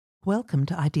Welcome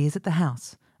to Ideas at the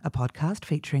House, a podcast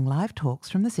featuring live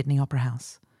talks from the Sydney Opera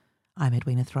House. I'm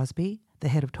Edwina Throsby, the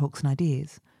head of Talks and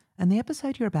Ideas, and the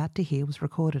episode you're about to hear was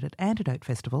recorded at Antidote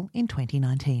Festival in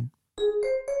 2019.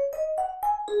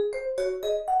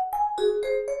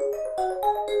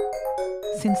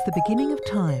 Since the beginning of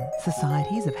time,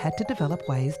 societies have had to develop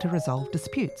ways to resolve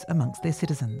disputes amongst their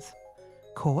citizens.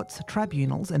 Courts,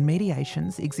 tribunals and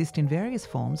mediations exist in various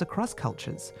forms across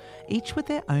cultures, each with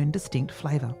their own distinct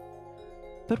flavour.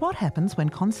 But what happens when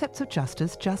concepts of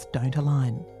justice just don't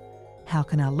align? How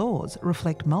can our laws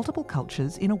reflect multiple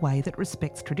cultures in a way that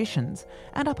respects traditions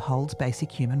and upholds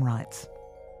basic human rights?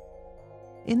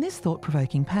 In this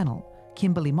thought-provoking panel,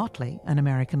 Kimberly Motley, an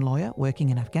American lawyer working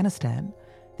in Afghanistan,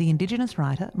 the Indigenous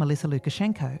writer Melissa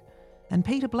Lukashenko, and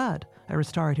Peter Blood, a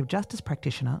restorative justice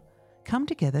practitioner, come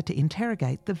together to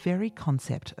interrogate the very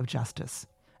concept of justice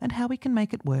and how we can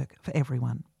make it work for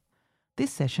everyone.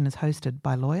 This session is hosted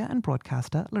by lawyer and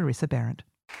broadcaster Larissa Behrendt.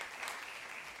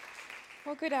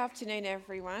 Well, good afternoon,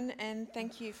 everyone, and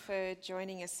thank you for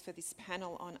joining us for this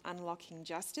panel on unlocking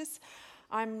justice.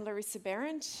 I'm Larissa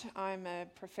Behrendt. I'm a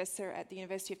professor at the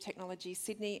University of Technology,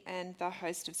 Sydney, and the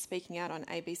host of Speaking Out on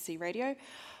ABC Radio.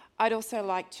 I'd also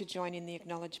like to join in the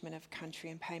acknowledgement of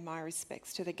country and pay my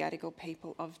respects to the Gadigal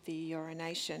people of the Eora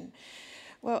Nation.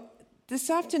 Well, this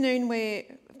afternoon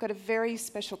we've got a very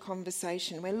special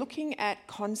conversation. We're looking at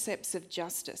concepts of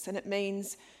justice, and it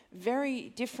means very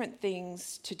different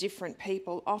things to different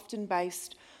people, often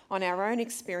based on our own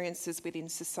experiences within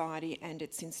society and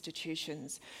its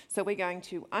institutions. So we're going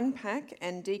to unpack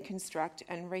and deconstruct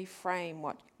and reframe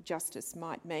what justice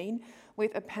might mean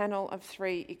with a panel of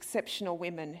three exceptional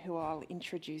women who I'll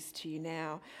introduce to you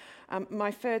now. On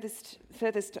my furthest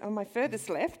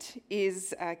left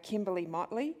is Kimberly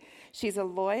Motley. She's a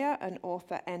lawyer, an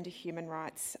author and a human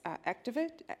rights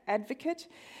advocate.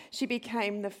 She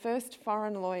became the first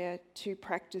foreign lawyer to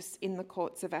practice in the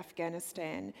courts of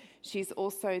Afghanistan. She's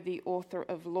also the author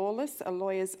of Lawless, a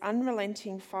lawyer's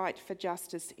unrelenting fight for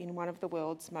justice in one of the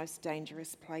world's most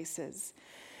dangerous places.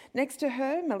 Next to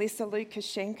her, Melissa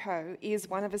Lukashenko is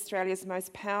one of Australia's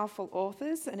most powerful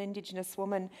authors, an Indigenous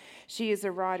woman. She is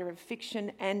a writer of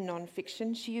fiction and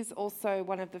non-fiction. She is also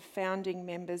one of the founding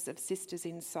members of Sisters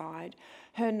Inside.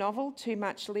 Her novel, Too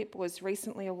Much Lip, was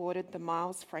recently awarded the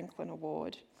Miles Franklin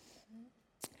Award.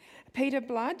 Peter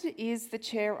Blood is the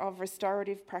chair of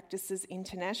Restorative Practices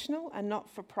International, a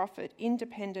not-for-profit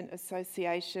independent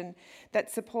association that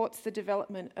supports the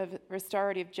development of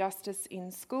restorative justice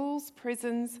in schools,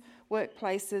 prisons,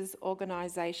 workplaces,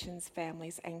 organisations,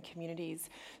 families and communities.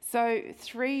 So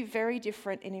 3 very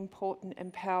different and important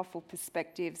and powerful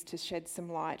perspectives to shed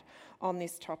some light on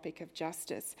this topic of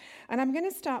justice. And I'm going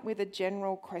to start with a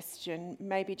general question,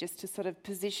 maybe just to sort of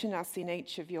position us in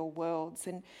each of your worlds.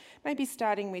 And maybe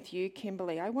starting with you,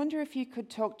 Kimberly, I wonder if you could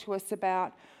talk to us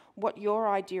about what your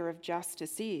idea of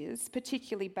justice is,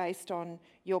 particularly based on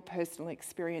your personal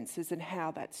experiences and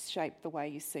how that's shaped the way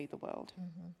you see the world.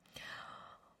 Mm-hmm.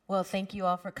 Well, thank you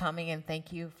all for coming and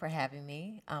thank you for having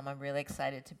me. I'm really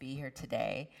excited to be here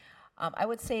today. I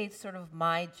would say sort of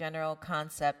my general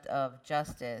concept of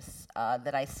justice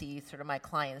that I see sort of my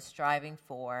clients striving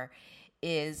for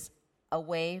is a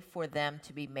way for them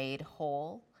to be made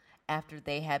whole after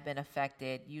they have been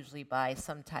affected, usually by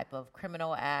some type of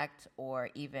criminal act or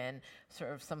even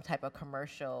sort of some type of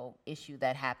commercial issue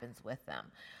that happens with them.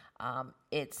 I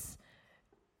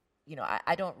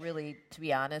don't really, to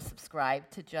be honest, subscribe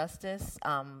to justice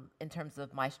in terms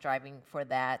of my striving for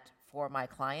that for my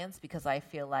clients, because I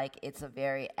feel like it's a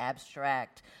very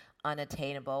abstract,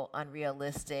 unattainable,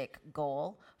 unrealistic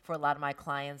goal for a lot of my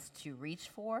clients to reach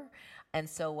for. And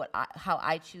so how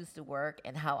I choose to work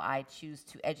and how I choose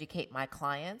to educate my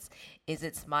clients is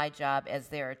it's my job as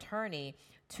their attorney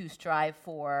to strive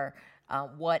for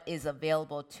what is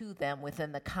available to them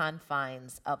within the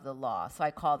confines of the law. So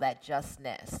I call that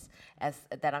justness, as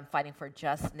that I'm fighting for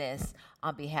justness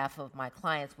on behalf of my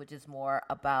clients, which is more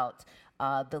about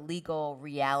the legal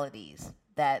realities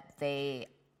that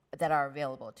are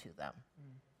available to them.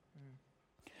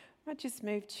 I'll just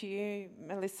move to you,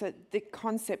 Melissa. The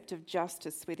concept of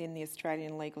justice within the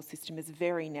Australian legal system is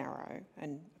very narrow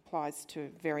and applies to a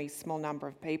very small number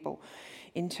of people,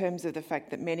 in terms of the fact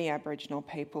that many Aboriginal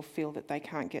people feel that they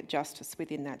can't get justice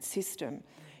within that system.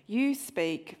 You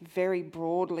speak very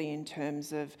broadly in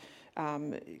terms of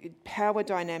power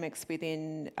dynamics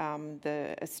within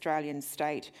the Australian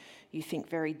state. You think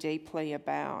very deeply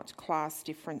about class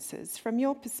differences. From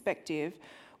your perspective,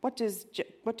 what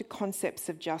do concepts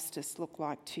of justice look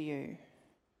like to you?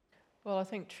 Well, I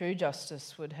think true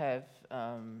justice would have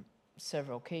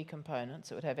several key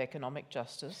components. It would have economic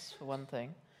justice, for one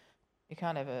thing. You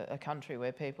can't have a country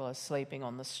where people are sleeping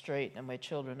on the street and where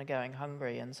children are going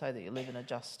hungry and say that you live in a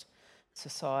just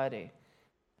society.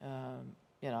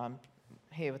 I'm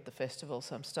here with the festival,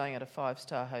 so I'm staying at a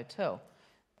 5-star hotel.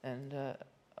 And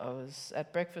I was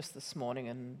at breakfast this morning,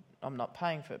 and I'm not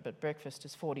paying for it, but breakfast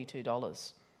is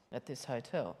 $42 at this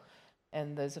hotel.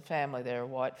 And there's a family there, a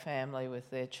white family with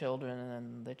their children,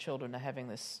 and their children are having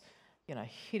this,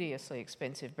 hideously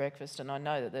expensive breakfast. And I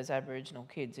know that there's Aboriginal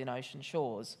kids in Ocean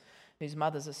Shores whose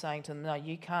mothers are saying to them, no,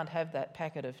 you can't have that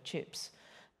packet of chips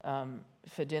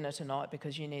for dinner tonight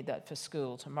because you need that for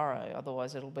school tomorrow.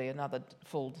 Otherwise it'll be another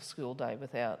full school day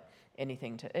without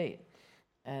anything to eat.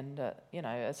 And,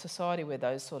 a society where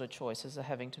those sort of choices are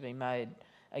having to be made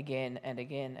again and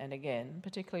again and again,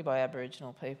 particularly by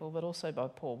Aboriginal people, but also by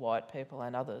poor white people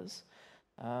and others,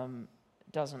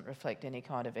 doesn't reflect any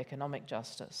kind of economic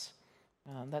justice.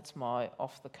 That's my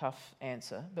off-the-cuff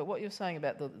answer. But what you're saying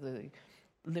about the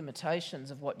limitations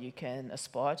of what you can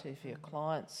aspire to for your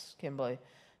clients, Kimberly,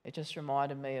 it just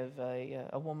reminded me of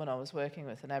a woman I was working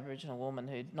with, an Aboriginal woman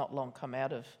who'd not long come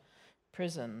out of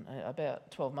prison, about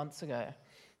 12 months ago.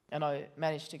 And I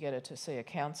managed to get her to see a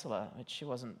counsellor, which she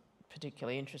wasn't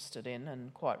particularly interested in,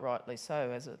 and quite rightly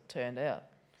so, as it turned out.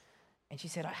 And she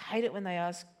said, I hate it when they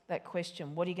ask that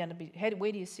question, what are you going to be,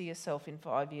 where do you see yourself in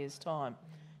 5 years' time?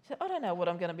 She said, I don't know what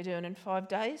I'm going to be doing in 5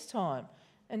 days' time.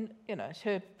 And,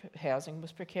 her housing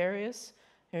was precarious,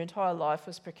 her entire life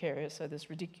was precarious, so this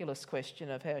ridiculous question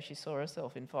of how she saw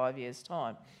herself in 5 years'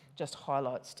 time just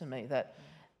highlights to me that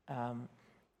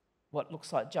what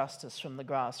looks like justice from the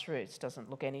grassroots doesn't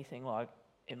look anything like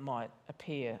it might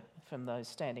appear from those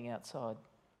standing outside.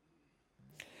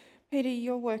 Peter,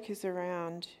 your work is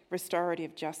around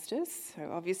restorative justice. So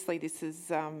obviously this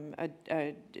is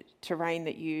a terrain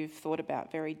that you've thought about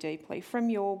very deeply. From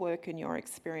your work and your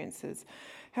experiences,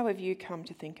 how have you come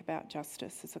to think about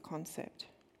justice as a concept?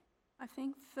 I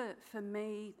think for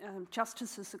me,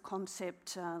 justice as a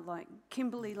concept, like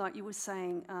Kimberly, like you were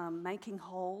saying, making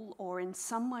whole or in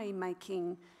some way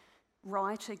making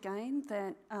right again,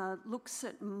 that looks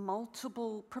at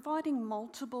providing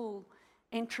multiple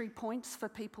entry points for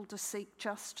people to seek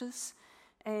justice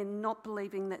and not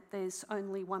believing that there's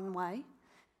only one way.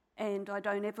 And I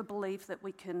don't ever believe that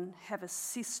we can have a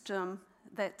system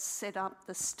that's set up,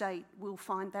 the state will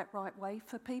find that right way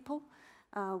for people.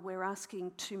 We're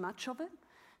asking too much of it.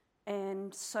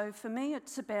 And so for me,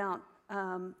 it's about,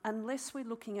 unless we're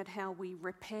looking at how we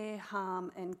repair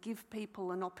harm and give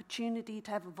people an opportunity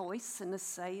to have a voice and a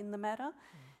say in the matter,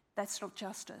 that's not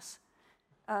justice.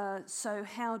 So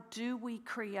how do we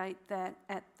create that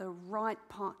at the right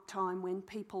time when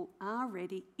people are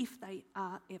ready, if they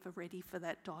are ever ready for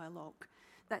that dialogue?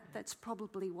 That's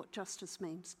probably what justice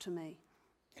means to me.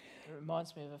 It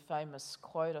reminds me of a famous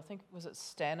quote, I think, was it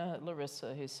Stanner,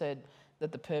 Larissa, who said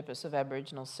that the purpose of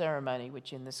Aboriginal ceremony,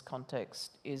 which in this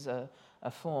context is a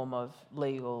form of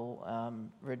legal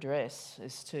redress,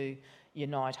 is to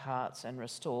unite hearts and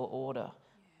restore order.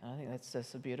 And I think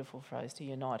that's a beautiful phrase, to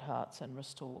unite hearts and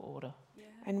restore order. Yeah.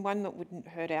 And one that wouldn't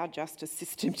hurt our justice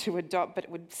system to adopt, but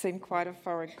it would seem quite a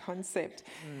foreign concept.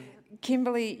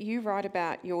 Kimberly, you write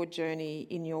about your journey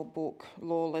in your book,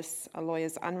 Lawless, A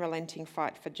Lawyer's Unrelenting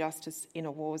Fight for Justice in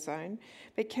a War Zone.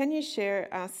 But can you share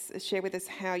with us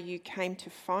how you came to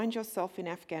find yourself in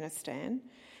Afghanistan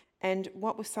and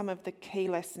what were some of the key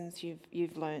lessons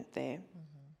you've learnt there?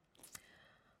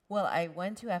 Well, I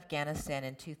went to Afghanistan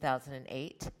in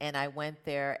 2008, and I went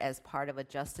there as part of a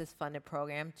justice-funded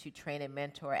program to train and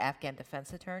mentor Afghan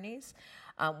defense attorneys.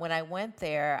 When I went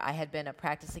there, I had been a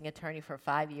practicing attorney for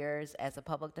 5 years as a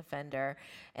public defender,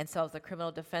 and so I was a criminal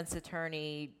defense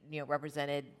attorney,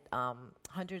 represented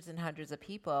hundreds and hundreds of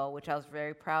people, which I was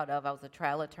very proud of. I was a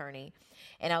trial attorney,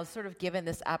 and I was sort of given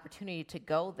this opportunity to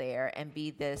go there and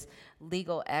be this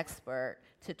legal expert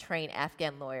to train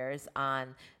Afghan lawyers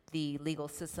on the legal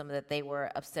system that they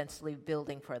were ostensibly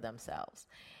building for themselves.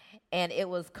 And it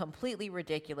was completely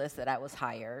ridiculous that I was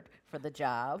hired for the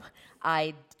job.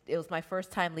 It was my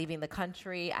first time leaving the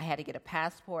country. I had to get a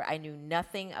passport. I knew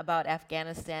nothing about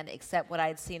Afghanistan except what I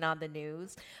had seen on the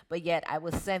news, but yet I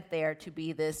was sent there to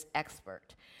be this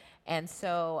expert. And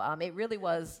so it really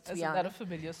was, to be honest. Isn't that a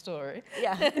familiar story?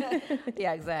 Yeah,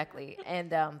 yeah, exactly.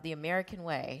 And the American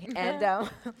way.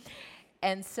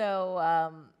 And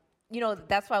so,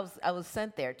 that's why I was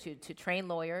sent there to train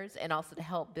lawyers and also to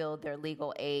help build their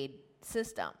legal aid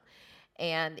system.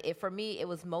 And for me, it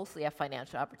was mostly a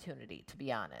financial opportunity, to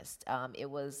be honest. It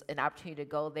was an opportunity to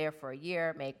go there for a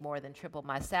year, make more than triple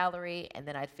my salary, and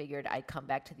then I figured I'd come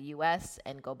back to the U.S.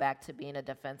 and go back to being a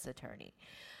defense attorney.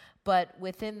 But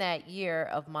within that year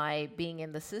of my being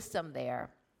in the system there,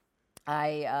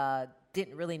 I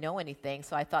didn't really know anything.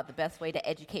 So I thought the best way to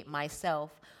educate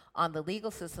myself on the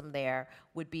legal system there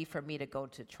would be for me to go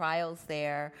to trials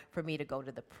there, for me to go to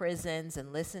the prisons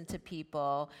and listen to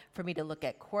people, for me to look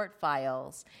at court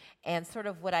files. And sort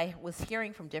of what I was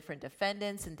hearing from different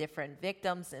defendants and different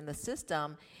victims in the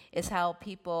system is how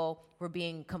people were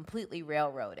being completely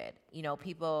railroaded. You know,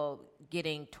 people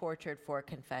getting tortured for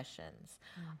confessions.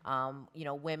 You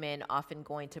know, women often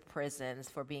going to prisons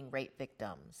for being rape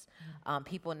victims.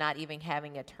 People not even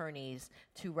having attorneys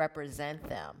to represent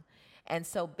them. And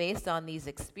so based on these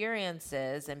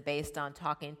experiences and based on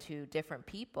talking to different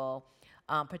people,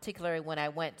 particularly when I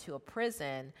went to a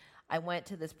prison, I went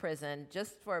to this prison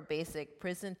just for a basic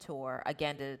prison tour,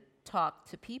 again, to talk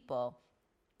to people.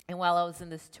 And while I was in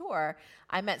this tour,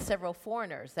 I met several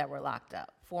foreigners that were locked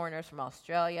up, foreigners from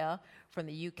Australia, from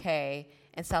the UK,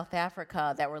 and South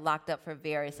Africa that were locked up for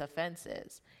various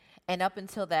offenses. And up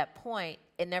until that point,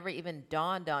 it never even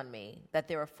dawned on me that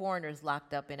there were foreigners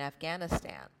locked up in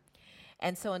Afghanistan.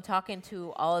 And so in talking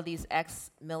to all of these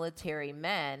ex-military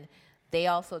men, they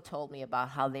also told me about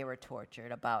how they were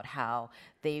tortured, about how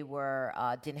they were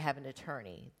didn't have an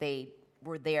attorney. They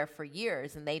were there for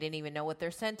years, and they didn't even know what their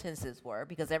sentences were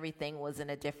because everything was in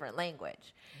a different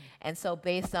language. And so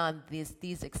based on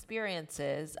these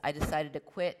experiences, I decided to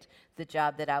quit the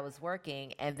job that I was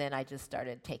working, and then I just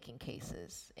started taking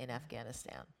cases in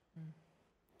Afghanistan.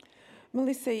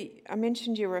 Melissa, I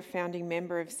mentioned you were a founding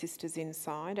member of Sisters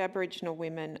Inside. Aboriginal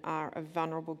women are a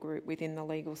vulnerable group within the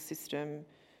legal system,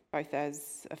 both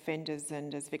as offenders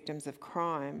and as victims of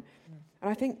crime.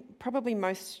 And I think probably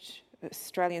most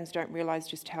Australians don't realise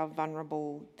just how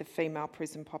vulnerable the female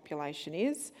prison population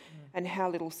is and how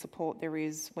little support there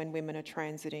is when women are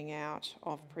transiting out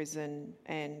of prison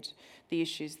and the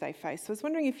issues they face. So I was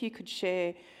wondering if you could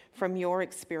share from your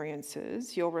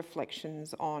experiences, your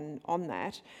reflections on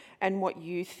that, and what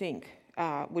you think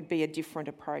would be a different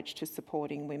approach to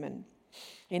supporting women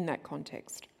in that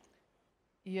context.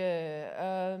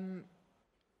 Yeah,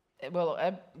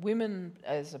 well, women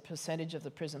as a percentage of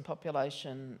the prison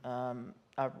population,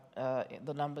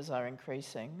 the numbers are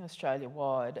increasing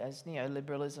Australia-wide as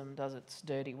neoliberalism does its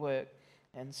dirty work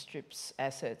and strips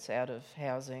assets out of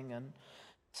housing and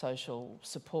social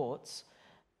supports.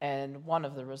 And one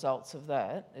of the results of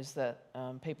that is that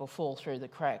people fall through the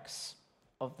cracks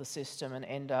of the system and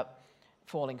end up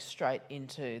falling straight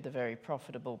into the very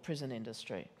profitable prison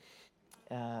industry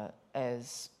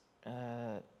as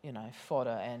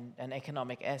fodder and an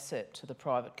economic asset to the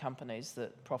private companies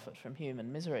that profit from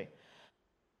human misery.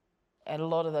 And a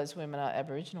lot of those women are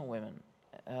Aboriginal women.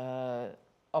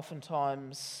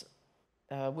 Oftentimes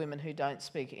women who don't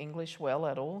speak English well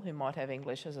at all, who might have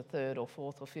English as a third or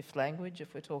fourth or fifth language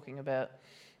if we're talking about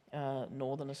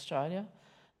Northern Australia.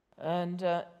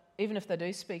 And even if they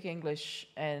do speak English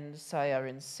and, say, are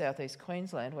in southeast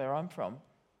Queensland, where I'm from,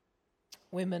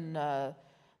 women are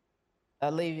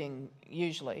leaving,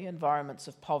 usually, environments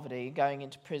of poverty, going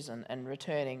into prison and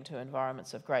returning to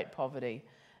environments of great poverty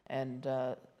and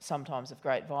sometimes of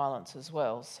great violence as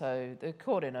well. So they're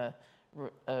caught in a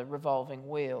revolving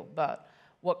wheel. But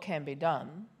what can be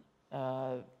done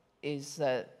is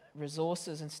that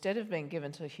resources, instead of being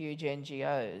given to huge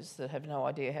NGOs that have no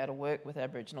idea how to work with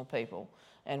Aboriginal people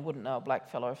and wouldn't know a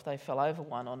blackfellow if they fell over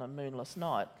one on a moonless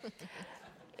night,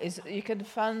 is you can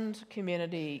fund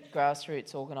community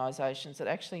grassroots organisations that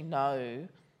actually know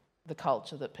the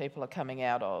culture that people are coming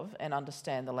out of and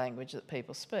understand the language that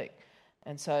people speak.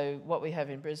 And so what we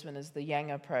have in Brisbane is the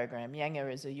Yanga program.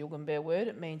 Yanga is a Yugambeh word,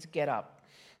 it means get up.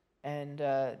 And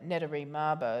Netaree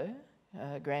Mabo,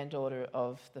 granddaughter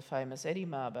of the famous Eddie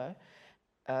Mabo,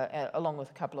 along with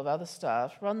a couple of other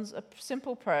staff, runs a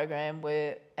simple program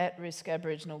where at-risk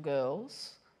Aboriginal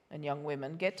girls and young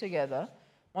women get together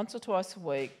once or twice a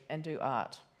week and do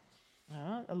art.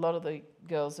 A lot of the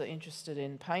girls are interested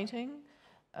in painting,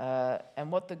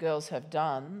 and what the girls have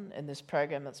done in this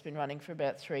program that's been running for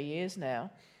about 3 years now,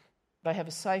 they have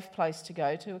a safe place to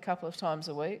go to a couple of times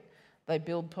a week. They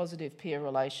build positive peer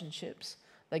relationships.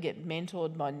 They get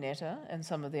mentored by Netta and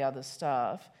some of the other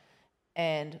staff,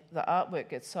 and the artwork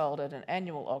gets sold at an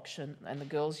annual auction, and the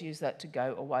girls use that to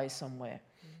go away somewhere.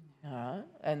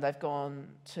 And they've gone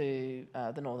to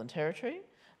the Northern Territory.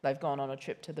 They've gone on a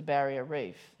trip to the Barrier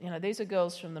Reef. These are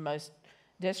girls from the most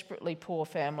desperately poor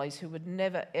families who would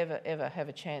never, ever, ever have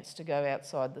a chance to go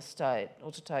outside the state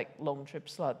or to take long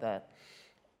trips like that.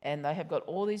 And they have got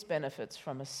all these benefits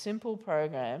from a simple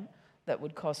program that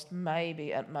would cost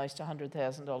maybe at most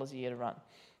 $100,000 a year to run.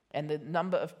 And the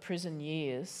number of prison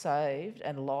years saved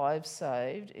and lives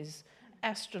saved is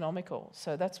astronomical.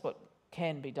 So that's what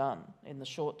can be done in the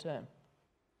short term.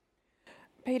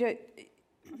 Peter,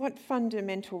 what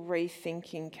fundamental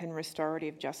rethinking can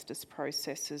restorative justice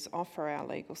processes offer our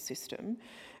legal system?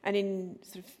 And in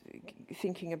sort of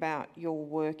thinking about your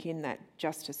work in that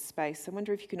justice space, I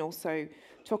wonder if you can also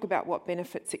talk about what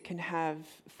benefits it can have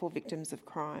for victims of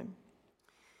crime.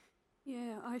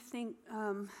 Yeah, I think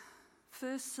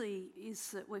firstly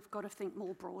is that we've got to think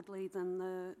more broadly than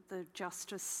the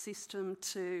justice system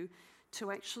to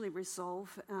actually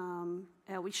resolve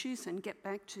our issues and get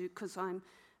back to, because I'm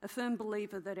a firm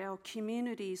believer that our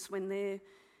communities, when they're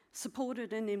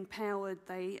supported and empowered,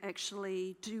 they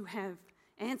actually do have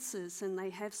answers and they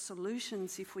have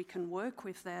solutions if we can work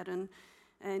with that.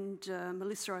 And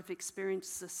Melissa, I've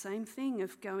experienced the same thing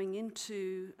of going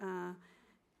into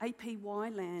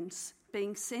APY lands,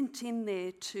 being sent in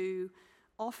there to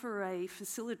offer a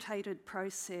facilitated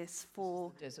process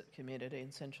for the desert community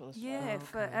in Central Australia. Yeah,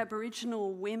 for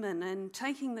Aboriginal women, and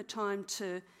taking the time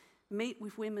to meet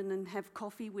with women and have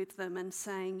coffee with them and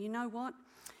saying, you know what,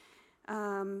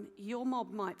 your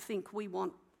mob might think we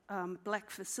want black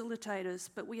facilitators,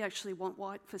 but we actually want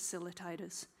white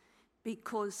facilitators,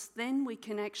 because then we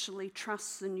can actually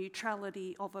trust the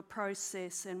neutrality of a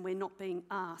process and we're not being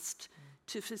asked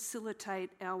to facilitate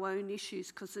our own issues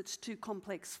because it's too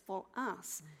complex for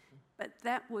us. But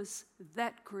that was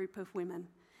that group of women.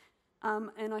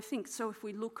 And I think, so if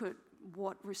we look at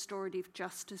what restorative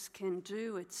justice can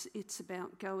do, it's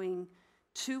about going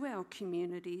to our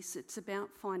communities, it's about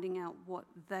finding out what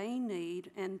they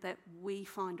need and that we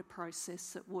find a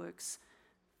process that works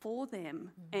for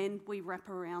them, and we wrap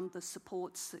around the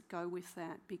supports that go with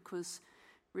that, because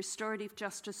restorative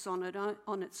justice on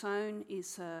its own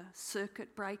is a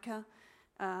circuit breaker.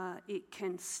 It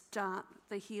can start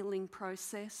the healing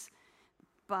process,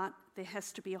 but there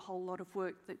has to be a whole lot of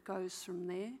work that goes from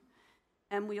there.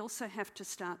 And we also have to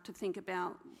start to think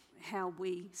about how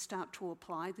we start to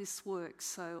apply this work.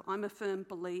 So I'm a firm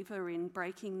believer in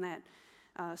breaking that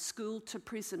school to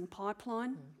prison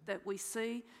pipeline that we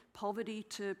see, poverty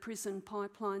to prison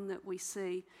pipeline that we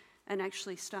see, and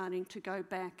actually starting to go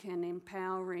back and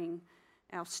empowering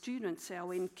our students,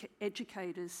 our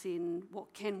educators in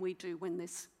what can we do when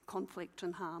there's conflict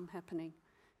and harm happening.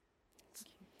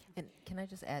 And can I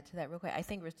just add to that real quick? I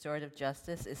think restorative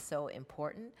justice is so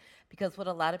important because what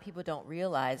a lot of people don't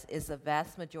realize is the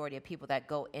vast majority of people that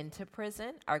go into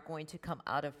prison are going to come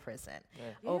out of prison,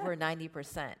 over 90%.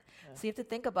 So you have to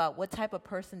think about what type of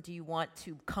person do you want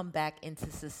to come back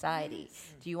into society?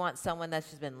 Do you want someone that's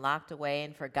just been locked away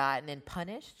and forgotten and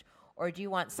punished? Or do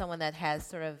you want someone that has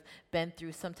sort of been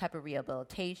through some type of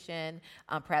rehabilitation,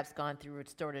 perhaps gone through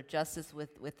restorative justice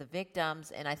with the victims?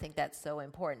 And I think that's so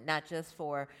important, not just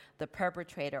for the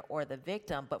perpetrator or the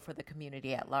victim, but for the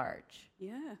community at large.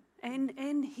 Yeah,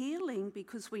 and healing,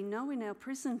 because we know in our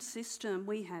prison system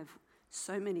we have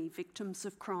so many victims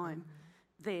of crime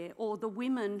there, or the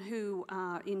women who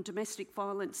are in domestic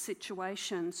violence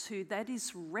situations who that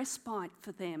is respite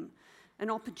for them. An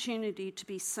opportunity to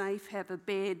be safe, have a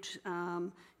bed,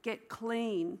 get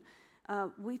clean.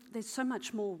 There's so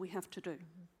much more we have to do.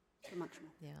 So much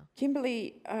more. Yeah.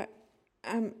 Kimberly,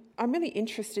 I'm really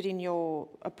interested in your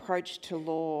approach to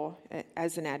law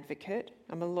as an advocate.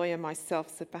 I'm a lawyer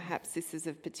myself, so perhaps this is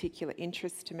of particular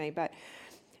interest to me, but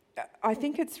I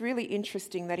think it's really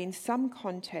interesting that in some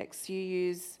contexts you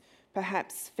use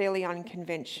perhaps fairly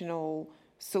unconventional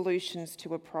solutions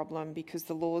to a problem because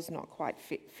the law's not quite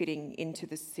fitting into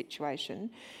the situation.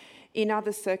 In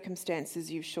other circumstances,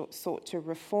 you've sought to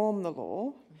reform the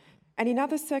law. And in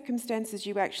other circumstances,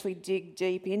 you actually dig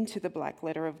deep into the black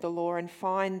letter of the law and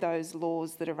find those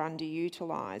laws that are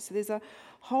underutilised. So there's a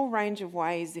whole range of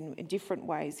ways, different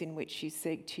ways in which you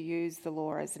seek to use the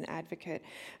law as an advocate.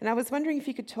 And I was wondering if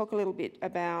you could talk a little bit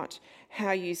about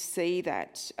how you see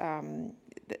that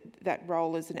that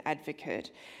role as an advocate,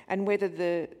 and whether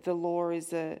the law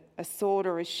is a sword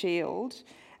or a shield.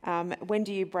 When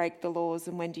do you break the laws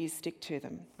and when do you stick to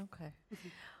them? Okay.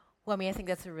 Well, I mean, I think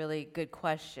that's a really good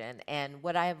question. And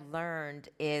what I have learned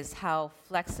is how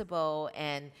flexible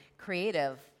and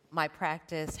creative my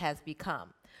practice has become.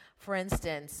 For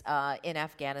instance, in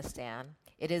Afghanistan,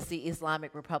 it is the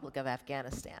Islamic Republic of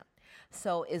Afghanistan.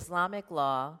 So Islamic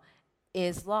law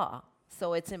is law.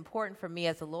 So it's important for me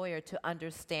as a lawyer to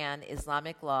understand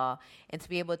Islamic law and to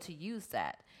be able to use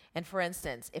that. And for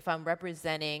instance, if I'm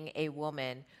representing a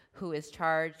woman who is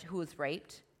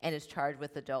raped and is charged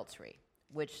with adultery,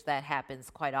 which that happens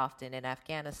quite often in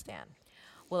Afghanistan.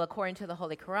 Well, according to the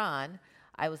Holy Quran,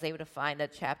 I was able to find a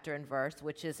chapter and verse,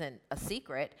 which isn't a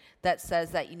secret, that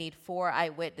says that you need 4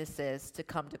 eyewitnesses to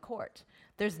come to court.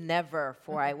 There's never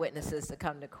 4 eyewitnesses to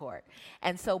come to court.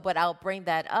 And so, but I'll bring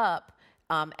that up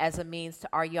as a means to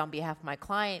argue on behalf of my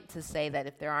client to say that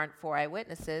if there aren't 4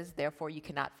 eyewitnesses, therefore you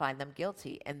cannot find them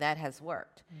guilty, and that has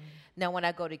worked. Now, when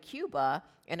I go to Cuba,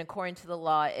 and according to the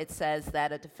law, it says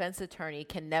that a defense attorney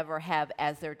can never have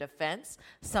as their defense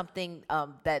something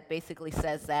that basically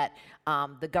says that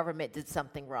the government did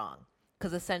something wrong,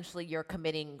 because essentially you're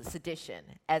committing sedition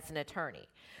as an attorney.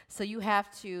 So you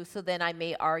have to, so then I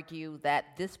may argue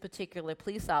that this particular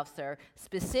police officer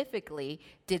specifically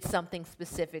did something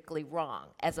specifically wrong,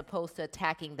 as opposed to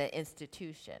attacking the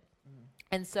institution.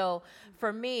 And so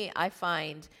for me, I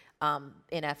find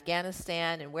in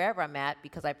Afghanistan and wherever I'm at,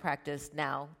 because I practice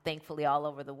now, thankfully, all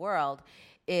over the world,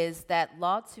 is that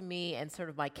law to me and sort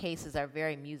of my cases are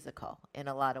very musical in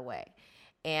a lot of way.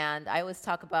 And I always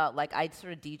talk about, like, I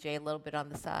sort of DJ a little bit on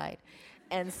the side.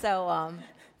 And so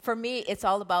for me, it's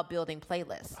all about building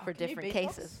playlists for different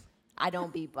cases. I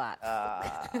don't beatbox.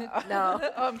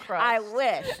 No, I'm proud. I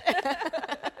wish.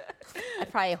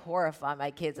 I'd probably horrify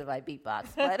my kids if I beatbox.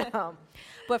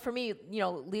 But for me,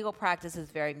 legal practice is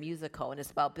very musical, and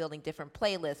it's about building different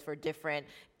playlists for different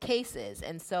cases.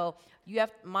 And so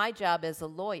my job as a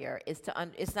lawyer is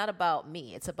it's not about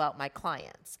me, it's about my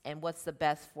clients and what's the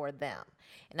best for them.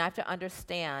 And I have to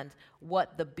understand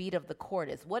what the beat of the court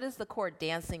is. What is the court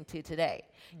dancing to today?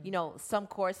 Some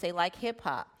courts, they like hip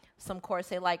hop. Some courts,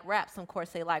 they like rap. Some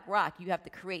courts, they like rock. You have to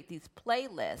create these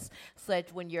playlists so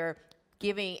that when you're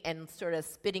giving and sort of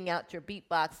spitting out your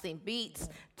beatboxing beats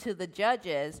to the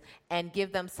judges and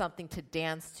give them something to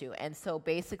dance to. And so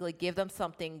basically give them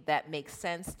something that makes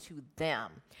sense to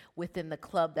them within the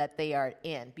club that they are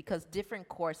in, because different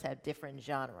courts have different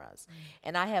genres.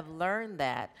 And I have learned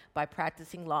that by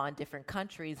practicing law in different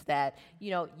countries that,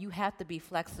 you have to be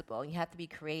flexible, you have to be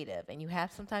creative, and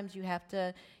sometimes you have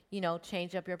to,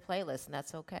 change up your playlist, and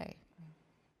that's okay.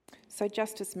 So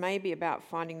justice may be about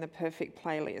finding the perfect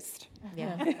playlist.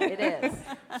 Yeah, it is.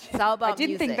 It's all about music. I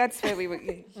didn't think that's where we were.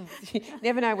 You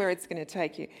never know where it's going to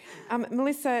take you.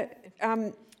 Melissa,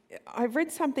 I've read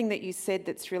something that you said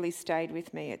that's really stayed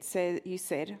with me. You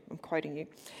said, I'm quoting you,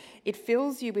 "It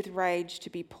fills you with rage to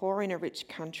be poor in a rich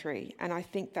country, and I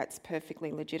think that's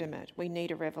perfectly legitimate. We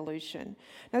need a revolution."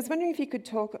 And I was wondering if you could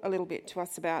talk a little bit to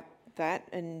us about that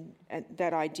and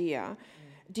that idea.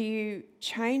 Do you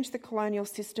change the colonial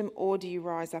system, or do you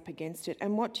rise up against it?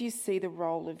 And what do you see the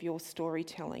role of your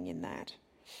storytelling in that?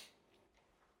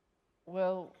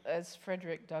 Well, as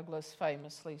Frederick Douglass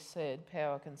famously said,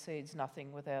 power concedes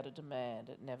nothing without a demand.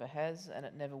 It never has and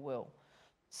it never will.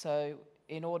 So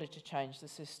in order to change the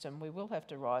system, we will have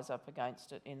to rise up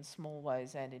against it in small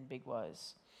ways and in big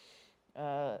ways.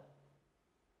 I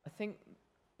think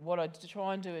what I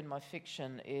try and do in my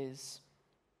fiction is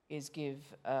give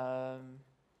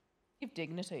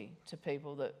dignity to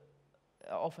people that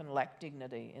often lack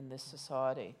dignity in this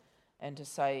society, and to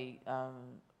say,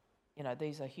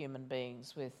 these are human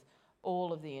beings with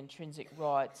all of the intrinsic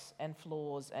rights and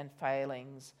flaws and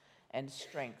failings and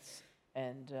strengths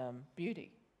and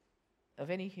beauty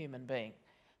of any human being.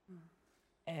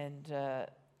 And,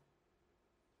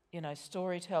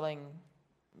 storytelling,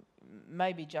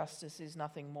 maybe justice is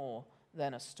nothing more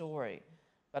than a story,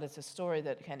 but it's a story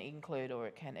that can include or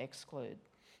it can exclude.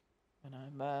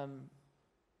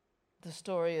 The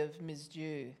story of Ms.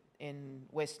 Dew in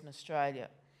Western Australia,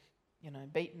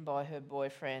 beaten by her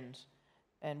boyfriend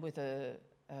and with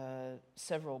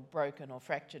several broken or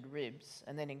fractured ribs,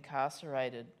 and then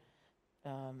incarcerated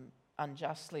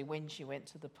unjustly when she went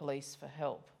to the police for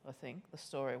help, I think the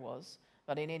story was.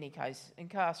 But in any case,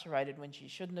 incarcerated when she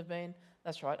shouldn't have been.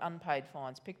 That's right, unpaid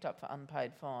fines, picked up for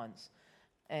unpaid fines,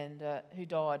 and who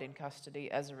died in custody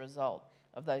as a result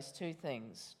of those two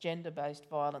things: gender-based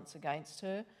violence against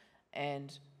her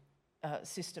and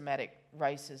systematic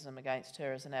racism against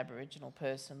her as an Aboriginal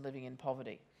person living in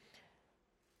poverty.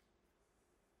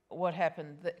 What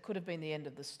happened, that could have been the end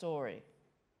of the story,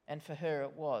 and for her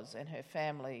it was, and her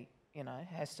family,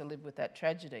 has to live with that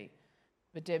tragedy.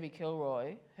 But Debbie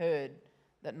Kilroy heard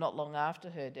that not long after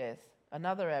her death,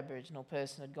 another Aboriginal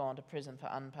person had gone to prison for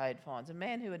unpaid fines, a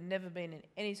man who had never been in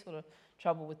any sort of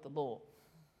trouble with the law,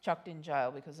 chucked in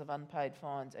jail because of unpaid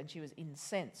fines, and she was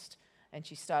incensed, and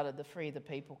she started the Free the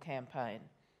People campaign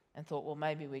and thought, well,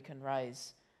 maybe we can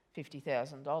raise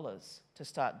 $50,000 to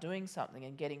start doing something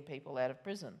and getting people out of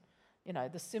prison.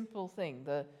 The simple thing,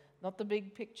 not the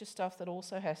big picture stuff that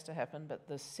also has to happen, but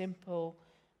the simple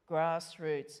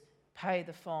grassroots, pay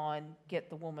the fine, get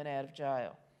the woman out of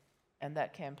jail. And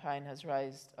that campaign has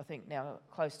raised, I think now,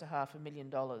 close to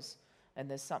 $500,000, and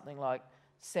there's something like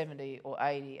 70 or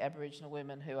 80 Aboriginal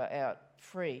women who are out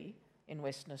free in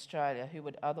Western Australia who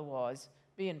would otherwise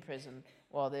be in prison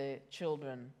while their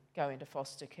children go into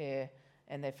foster care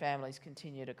and their families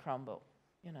continue to crumble.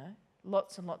 You know,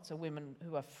 lots and lots of women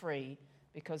who are free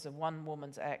because of one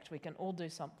woman's act. We can all do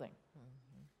something.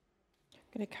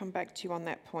 I'm going to come back to you on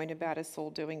that point about us all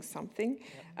doing something.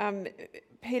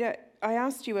 Peter, I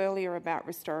asked you earlier about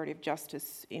restorative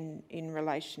justice in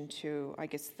relation to, I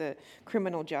guess, the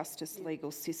criminal justice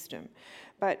legal system.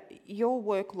 But your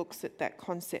work looks at that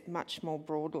concept much more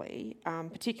broadly,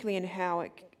 particularly in how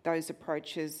those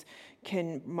approaches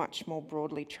can much more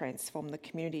broadly transform the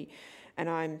community. And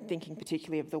I'm thinking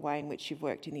particularly of the way in which you've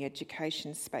worked in the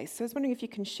education space. So I was wondering if you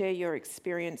can share your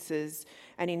experiences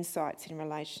and insights in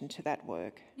relation to that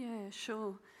work. Yeah,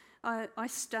 sure. I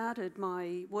started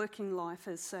my working life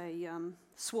as a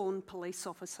sworn police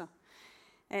officer.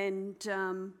 And,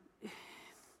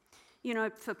 you know,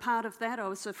 for part of that I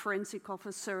was a forensic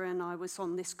officer, and I was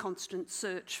on this constant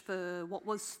search for what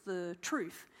was the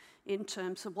truth in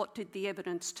terms of what did the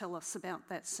evidence tell us about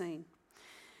that scene.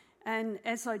 And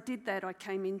as I did that, I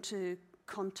came into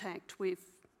contact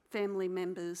with family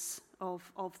members of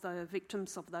the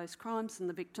victims of those crimes and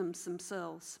the victims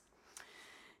themselves.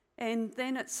 And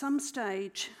then at some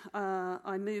stage,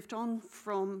 I moved on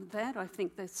from that. I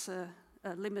think that's a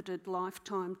limited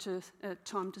lifetime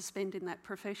time to spend in that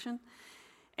profession.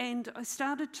 And I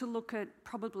started to look at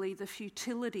probably the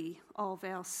futility of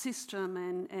our system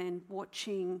and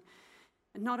watching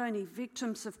not only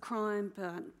victims of crime,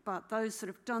 but those that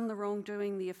have done the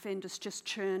wrongdoing, the offenders just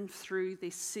churn through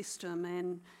this system,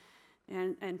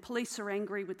 and police are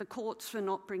angry with the courts for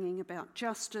not bringing about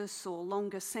justice or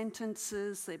longer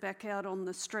sentences. They're back out on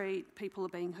the street, people are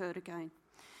being hurt again.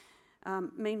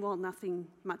 Meanwhile, nothing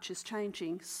much is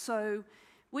changing. So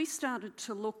we started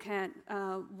to look at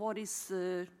what is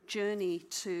the journey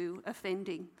to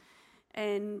offending.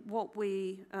 And what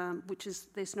which is,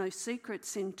 there's no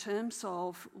secrets in terms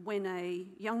of when a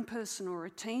young person or a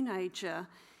teenager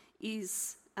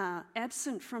is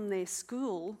absent from their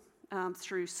school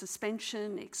through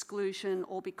suspension, exclusion,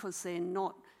 or because they're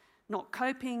not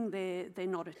coping, they're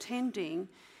not attending,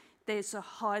 there's a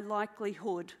high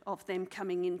likelihood of them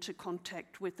coming into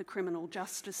contact with the criminal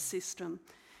justice system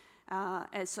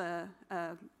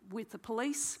with the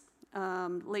police.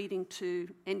 Leading to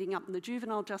ending up in the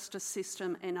juvenile justice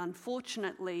system, and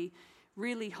unfortunately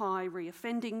really high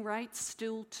reoffending rates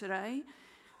still today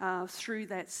through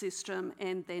that system,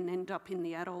 and then end up in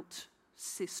the adult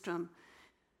system.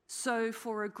 So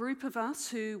for a group of us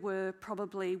who were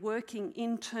probably working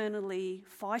internally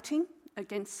fighting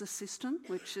against the system,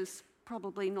 which is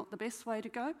probably not the best way to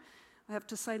go, I have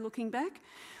to say looking back,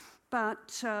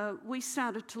 but we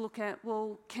started to look at,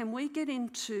 well, can we get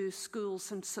into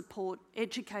schools and support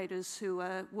educators who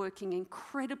are working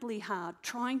incredibly hard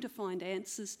trying to find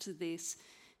answers to this,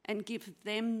 and give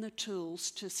them the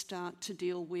tools to start to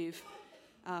deal with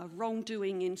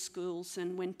wrongdoing in schools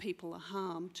and when people are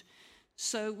harmed.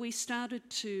 So we started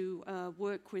to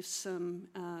work with some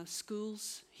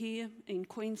schools here in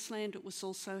Queensland. It was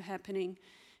also happening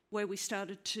where we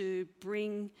started to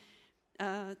bring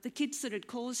the kids that had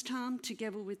caused harm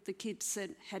together with the kids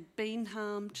that had been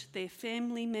harmed, their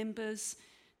family members,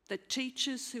 the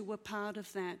teachers who were part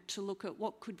of that, to look at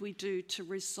what could we do to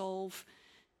resolve,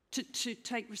 to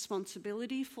take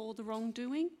responsibility for the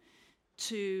wrongdoing,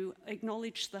 to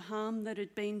acknowledge the harm that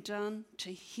had been done,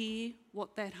 to hear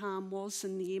what that harm was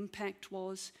and the impact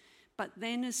was, but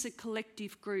then as a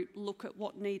collective group look at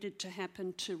what needed to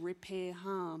happen to repair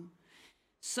harm.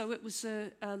 So it was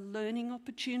a learning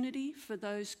opportunity for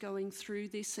those going through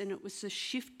this, and it was a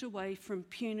shift away from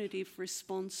punitive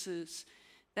responses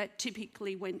that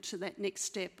typically went to that next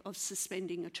step of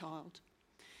suspending a child.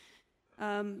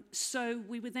 So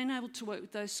we were then able to work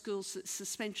with those schools that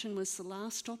suspension was the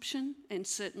last option, and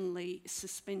certainly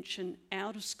suspension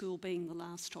out of school being the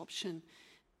last option,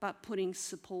 but putting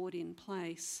support in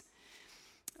place.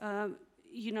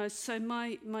 So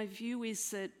my view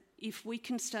is that if we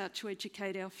can start to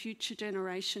educate our future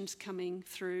generations coming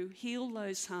through, heal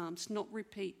those harms, not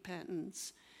repeat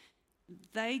patterns,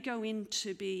 they're going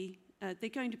to be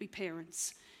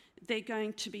parents. They're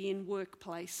going to be in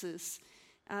workplaces.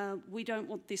 We don't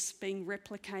want this being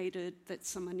replicated, that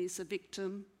someone is a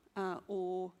victim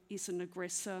or is an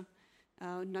aggressor,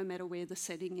 no matter where the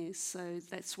setting is. So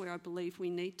that's where I believe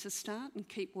we need to start and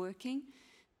keep working.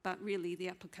 But really the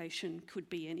application could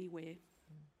be anywhere.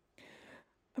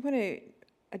 I want to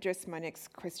address my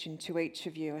next question to each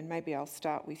of you, and maybe I'll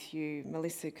start with you,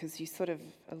 Melissa, because you sort of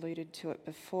alluded to it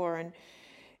before, and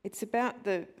it's about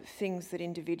the things that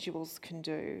individuals can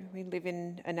do. We live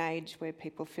in an age where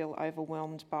people feel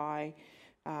overwhelmed by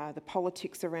the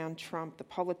politics around Trump, the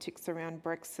politics around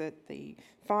Brexit, the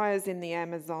fires in the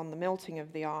Amazon, the melting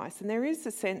of the ice. And there is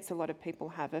a sense a lot of people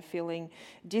have of feeling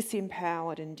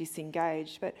disempowered and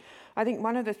disengaged. But I think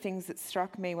one of the things that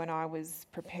struck me when I was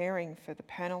preparing for the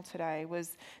panel today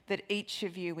was that each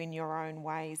of you in your own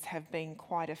ways have been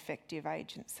quite effective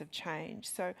agents of change.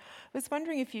 So I was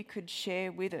wondering if you could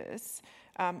share with us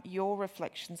your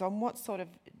reflections on what sort of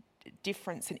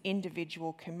difference an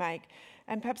individual can make,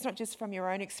 and perhaps not just from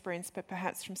your own experience, but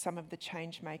perhaps from some of the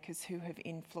change makers who have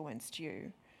influenced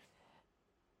you.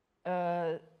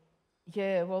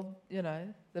 Yeah, well, you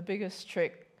know, the biggest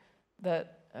trick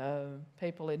that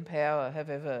people in power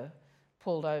have ever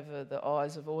pulled over the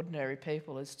eyes of ordinary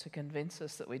people is to convince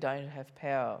us that we don't have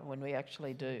power when we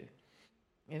actually do.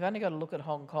 You've only got to look at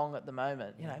Hong Kong at the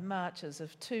moment, you know, marches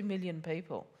of 2 million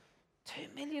people. 2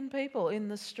 million people in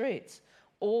the streets.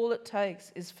 All it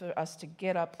takes is for us to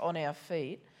get up on our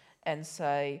feet and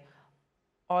say,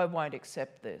 I won't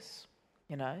accept this.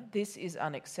 You know, this is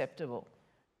unacceptable.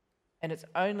 And it's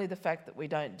only the fact that we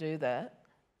don't do that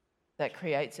that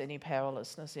creates any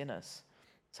powerlessness in us.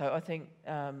 So I think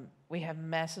we have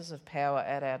masses of power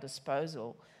at our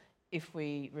disposal if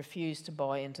we refuse to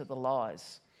buy into the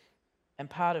lies. And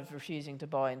part of refusing to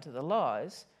buy into the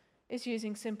lies is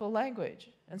using simple language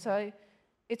and say,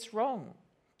 it's wrong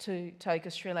to take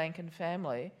a Sri Lankan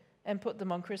family and put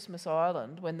them on Christmas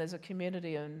Island when there's a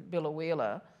community in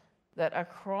Biloela that are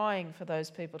crying for those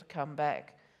people to come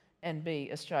back and be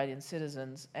Australian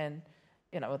citizens, and,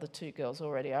 you know, the 2 girls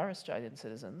already are Australian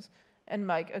citizens, and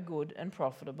make a good and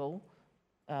profitable,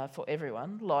 for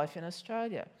everyone, life in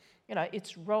Australia. You know,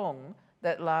 it's wrong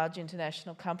that large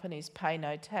international companies pay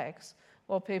no tax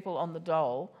while people on the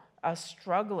dole are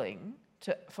struggling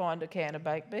to find a can of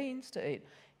baked beans to eat.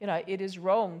 You know, it is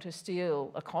wrong to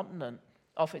steal a continent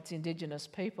off its Indigenous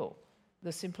people.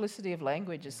 The simplicity of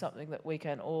language is something that we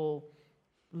can all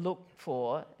look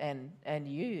for and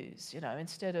use, you know,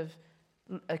 instead of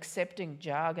accepting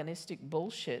jargonistic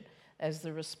bullshit as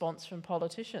the response from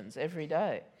politicians every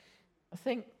day. I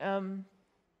think,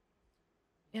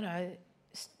 you know,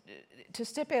 to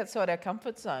step outside our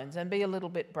comfort zones and be a little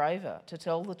bit braver, to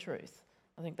tell the truth.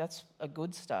 I think that's a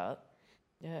good start,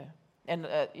 yeah. And,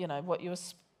 you know, what you were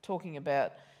talking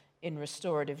about in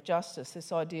restorative justice,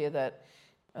 this idea that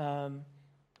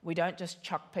we don't just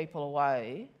chuck people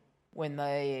away when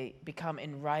they become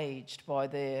enraged by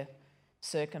their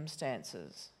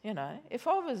circumstances. You know, if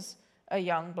I was a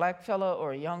young black fella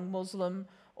or a young Muslim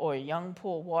or a young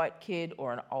poor white kid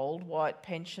or an old white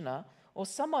pensioner or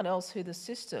someone else who the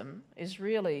system is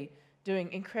really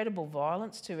doing incredible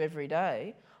violence to every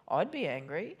day, I'd be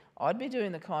angry. I'd be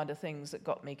doing the kind of things that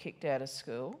got me kicked out of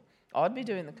school. I'd be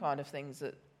doing the kind of things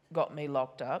that got me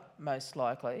locked up, most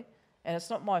likely. And it's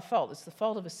not my fault. It's the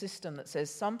fault of a system that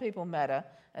says some people matter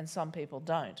and some people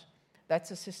don't.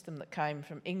 That's a system that came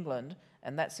from England,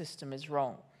 and that system is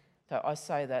wrong. So I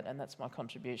say that, and that's my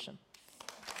contribution.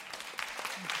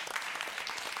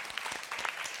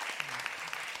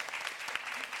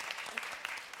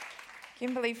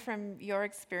 Kimberly, from your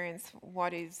experience,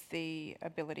 what is the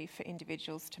ability for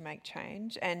individuals to make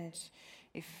change? And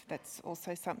if that's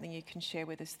also something you can share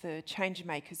with us, the change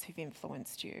makers who've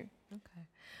influenced you. Okay.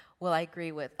 Well, I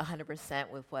agree with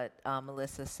 100% with what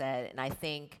Melissa said. And I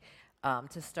think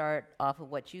to start off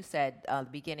of what you said, the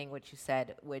beginning, what you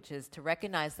said, which is to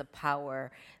recognize the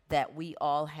power that we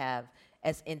all have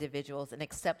as individuals and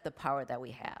accept the power that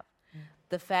we have.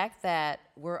 The fact that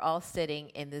we're all sitting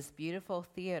in this beautiful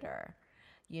theater,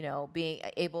 you know, being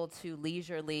able to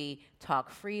leisurely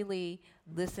talk freely,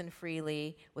 listen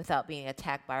freely, without being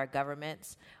attacked by our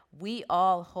governments. We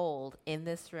all hold in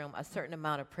this room a certain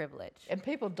amount of privilege. And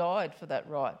people died for that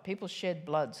right. People shed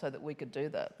blood so that we could do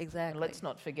that. Exactly. And let's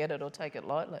not forget it or take it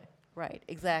lightly. Right,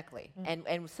 exactly. And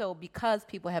so because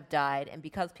people have died and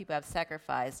because people have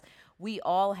sacrificed, we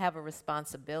all have a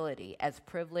responsibility as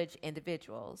privileged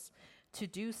individuals to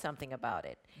do something about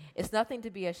it. It's nothing to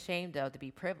be ashamed of to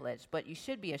be privileged, but you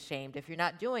should be ashamed if you're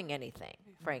not doing anything,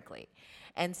 frankly.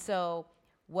 And so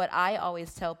what I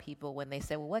always tell people when they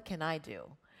say, well, what can I do?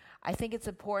 I think it's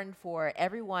important for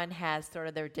everyone has sort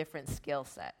of their different skill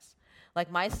sets. Like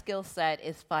my skill set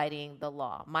is fighting the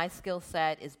law. My skill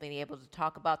set is being able to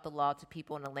talk about the law to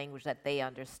people in a language that they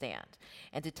understand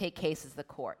and to take cases to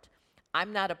court.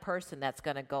 I'm not a person that's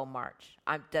going to go march.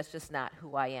 That's just not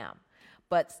who I am.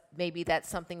 But maybe that's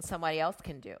something somebody else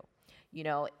can do. You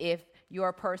know, if you're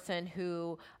a person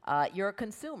who, you're a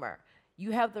consumer,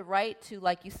 you have the right to,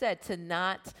 like you said, to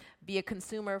not be a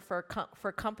consumer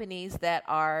for companies that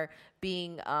are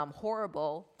being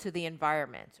horrible to the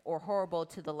environment or horrible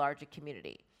to the larger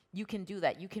community. you can do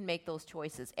that. You can make those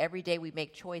choices. Every day we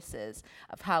make choices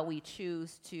of how we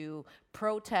choose to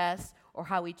protest or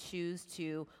how we choose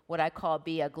to, what I call,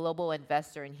 be a global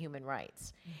investor in human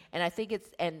rights. And I think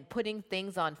and putting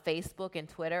things on Facebook and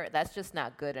Twitter, that's just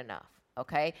not good enough,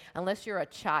 okay? Unless you're a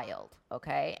child,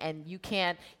 okay? And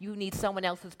you need someone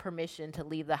else's permission to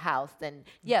leave the house, then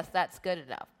yes, that's good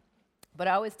enough. But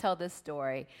I always tell this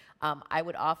story. I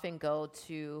would often go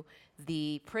to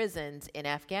the prisons in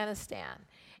Afghanistan.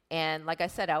 And like I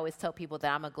said, I always tell people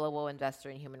that I'm a global investor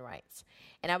in human rights.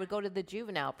 And I would go to the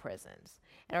juvenile prisons.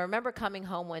 And I remember coming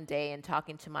home one day and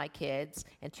talking to my kids,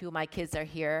 and 2 of my kids are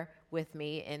here with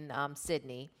me in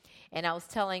Sydney. And I was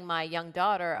telling my young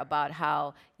daughter about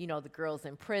how, the girls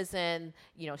in prison,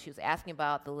 she was asking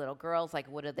about the little girls, like,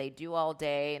 what do they do all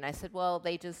day? And I said, well,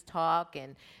 they just talk,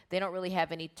 and they don't really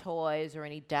have any toys or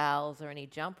any dolls or any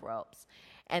jump ropes.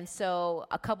 And so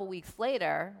a couple weeks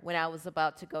later, when I was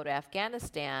about to go to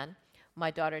Afghanistan,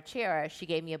 my daughter Chera, she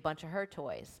gave me a bunch of her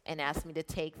toys and asked me to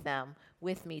take them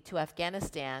with me to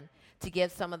Afghanistan to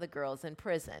give some of the girls in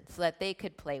prison so that they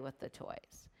could play with the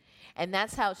toys. And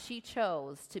that's how she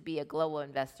chose to be a global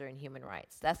investor in human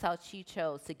rights. That's how she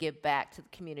chose to give back to the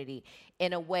community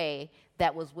in a way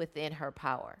that was within her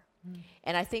power.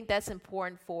 And I think that's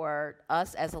important for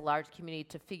us as a large community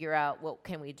to figure out what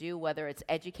can we do, whether it's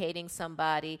educating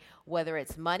somebody, whether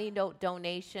it's money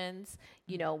donations,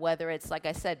 whether it's, like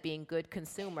I said, being good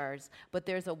consumers. But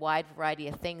there's a wide variety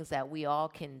of things that we all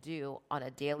can do on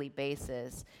a daily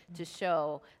basis to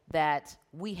show that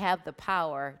we have the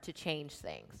power to change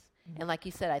things. And like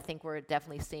you said, I think we're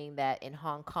definitely seeing that in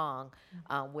Hong Kong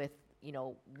with,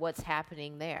 what's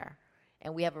happening there.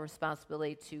 And we have a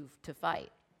responsibility to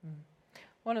fight.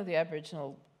 One of the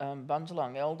Aboriginal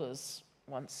Bundjalung elders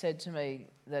once said to me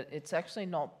that it's actually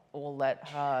not all that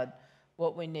hard.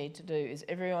 What we need to do is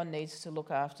everyone needs to look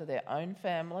after their own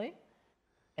family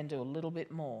and do a little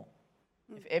bit more.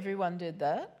 If everyone did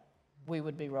that, we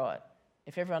would be right.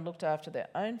 If everyone looked after their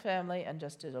own family and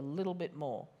just did a little bit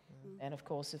more. And of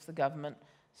course, if the government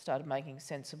started making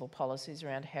sensible policies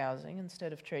around housing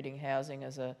instead of treating housing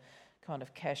as a kind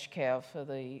of cash cow for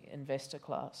the investor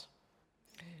class.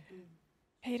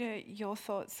 Peter, your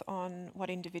thoughts on what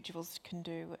individuals can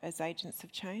do as agents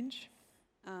of change?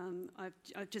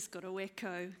 I've just got to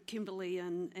echo Kimberly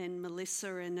and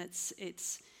Melissa, and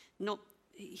it's not,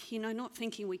 not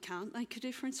thinking we can't make a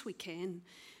difference. We can.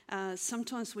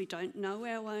 Sometimes we don't know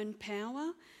our own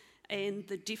power and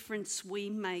the difference we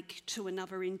make to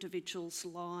another individual's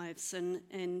lives.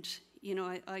 And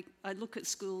I look at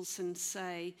schools and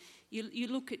say, you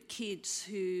look at kids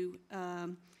who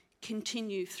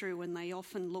continue through, and they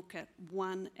often look at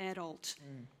one adult.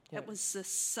 That was the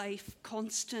safe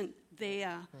constant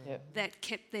there that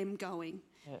kept them going.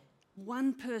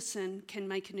 One person can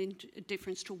make a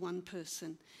difference to one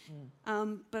person.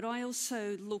 But I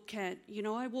also look at,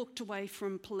 I walked away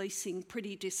from policing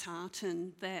pretty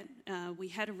disheartened that we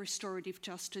had a restorative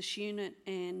justice unit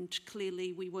and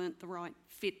clearly we weren't the right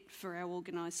fit for our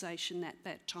organisation at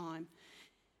that time.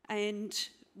 And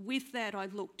with that, I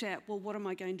looked at, well, what am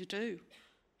I going to do?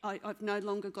 I've no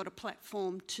longer got a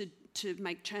platform to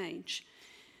make change.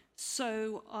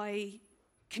 So I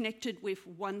connected with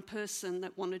one person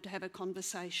that wanted to have a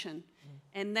conversation,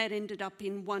 and that ended up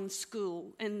in one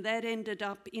school, and that ended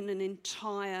up in an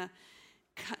entire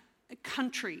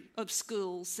country of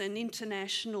schools and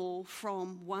international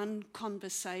from one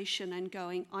conversation and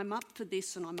going, I'm up for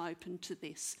this and I'm open to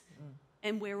this.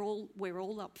 And we're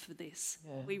all up for this.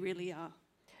 We really are.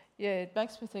 Yeah, it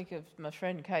makes me think of my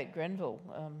friend Kate Grenville,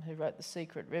 who wrote The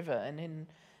Secret River, and in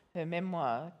her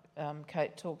memoir,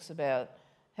 Kate talks about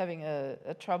having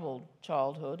a troubled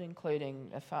childhood,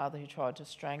 including a father who tried to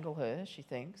strangle her, she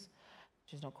thinks.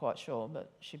 She's not quite sure,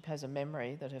 but she has a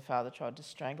memory that her father tried to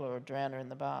strangle her or drown her in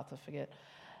the bath, I forget.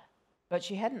 But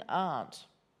she had an aunt,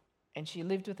 and she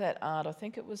lived with that aunt, I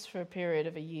think it was for a period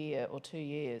of a year or 2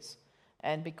 years.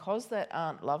 And because that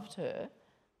aunt loved her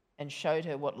and showed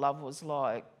her what love was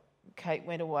like, Kate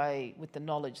went away with the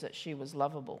knowledge that she was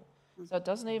lovable. So it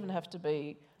doesn't even have to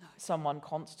be someone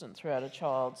constant throughout a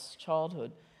child's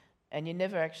childhood. And you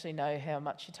never actually know how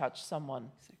much you touch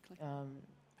someone.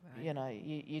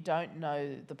 Exactly. You don't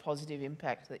know the positive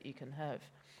impact that you can have.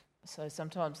 So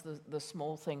sometimes the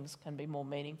small things can be more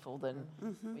meaningful than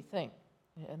we think.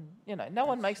 And, no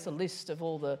one makes a list of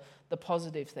all the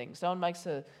positive things. No one makes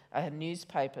a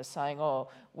newspaper saying, oh,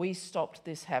 we stopped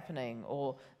this happening,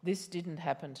 or this didn't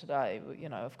happen today.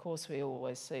 Of course we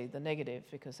always see the negative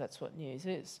because that's what news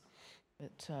is.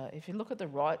 But if you look at the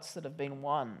rights that have been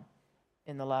won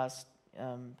in the last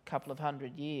couple of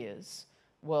 100 years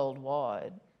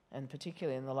worldwide, and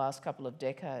particularly in the last couple of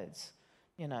decades.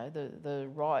 You know, the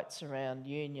rights around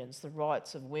unions, the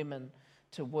rights of women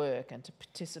to work and to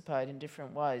participate in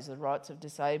different ways, the rights of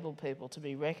disabled people to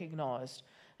be recognised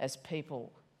as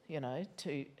people, you know,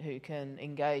 who can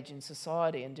engage in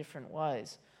society in different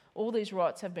ways. All these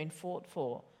rights have been fought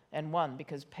for and won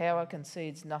because power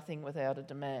concedes nothing without a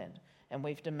demand. And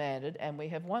we've demanded and we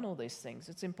have won all these things.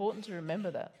 It's important to remember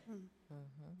that.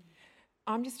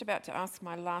 I'm just about to ask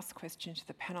my last question to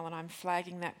the panel, and I'm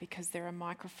flagging that because there are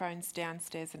microphones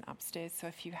downstairs and upstairs, so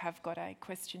if you have got a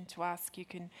question to ask, you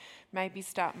can maybe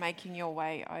start making your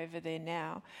way over there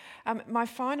now. My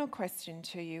final question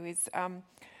to you is,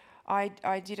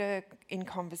 I did in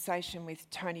conversation with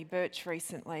Tony Birch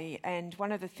recently, and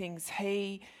one of the things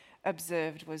he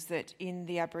observed was that in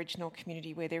the Aboriginal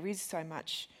community where there is so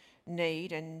much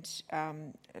need and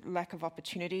lack of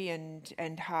opportunity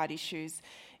and hard issues,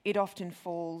 it often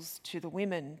falls to the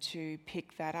women to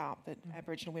pick that up. That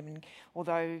Aboriginal women,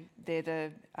 although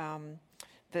they're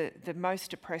the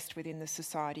most oppressed within the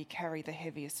society, carry the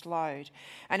heaviest load.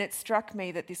 And it struck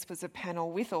me that this was a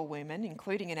panel with all women,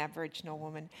 including an Aboriginal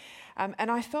woman. And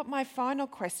I thought my final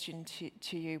question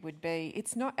to you would be,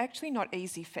 it's not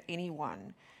easy for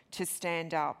anyone to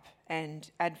stand up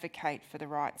and advocate for the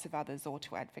rights of others or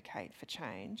to advocate for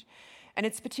change. And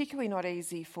it's particularly not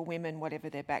easy for women, whatever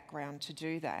their background, to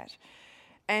do that.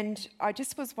 And I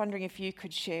just was wondering if you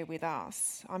could share with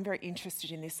us, I'm very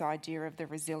interested in this idea of the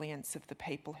resilience of the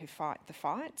people who fight the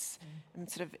fights, and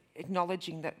sort of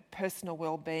acknowledging that personal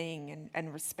well-being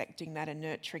and respecting that and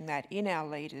nurturing that in our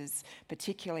leaders,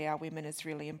 particularly our women, is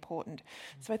really important.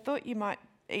 So I thought you might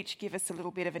each give us a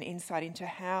little bit of an insight into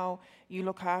how you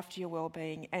look after your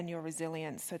well-being and your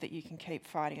resilience so that you can keep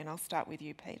fighting. And I'll start with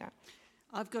you, Peter.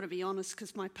 I've got to be honest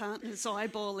because my partner's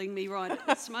eyeballing me right at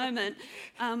this moment.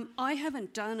 I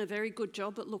haven't done a very good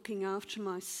job at looking after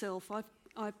myself.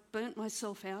 I've burnt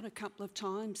myself out a couple of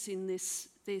times in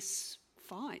this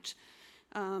fight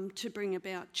to bring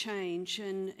about change,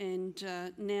 and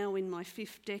now in my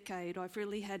 5th decade, I've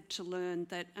really had to learn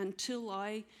that until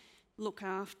I look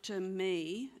after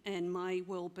me and my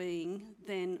well-being,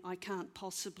 then I can't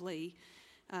possibly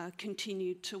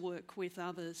continue to work with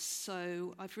others.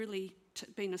 So I've really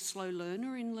been a slow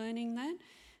learner in learning that,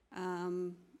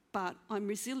 but I'm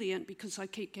resilient because I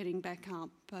keep getting back up.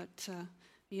 But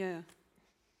yeah.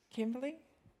 Kimberly?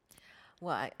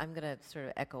 Well, I'm going to sort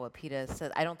of echo what Peter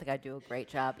said. I don't think I do a great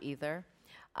job either.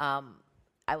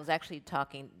 I was actually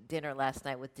talking dinner last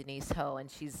night with Denise Ho, and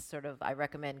she's sort of, I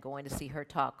recommend going to see her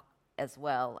talk as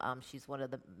well. She's one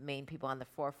of the main people on the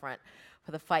forefront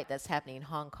for the fight that's happening in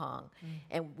Hong Kong.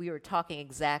 And we were talking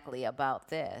exactly about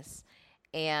this.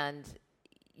 And,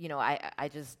 you know, I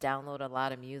just download a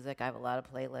lot of music. I have a lot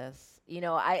of playlists. You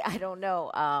know, I don't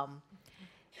know.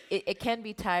 It can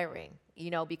be tiring, you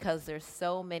know, because there's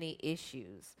so many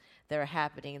issues that are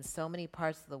happening in so many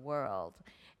parts of the world.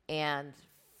 And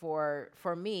for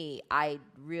me, I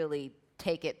really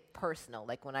take it personal.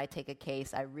 Like when I take a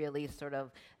case, I really sort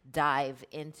of dive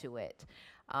into it.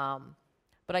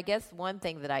 But I guess one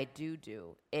thing that I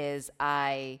do is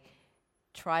I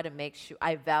try to make sure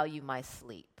I value my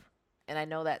sleep. And I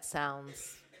know that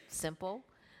sounds simple,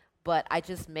 but I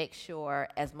just make sure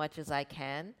as much as I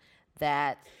can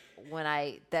that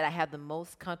I have the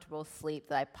most comfortable sleep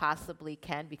that I possibly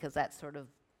can, because that's sort of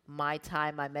my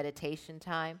time, my meditation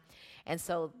time. And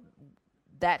so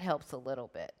that helps a little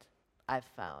bit, I've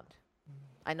found.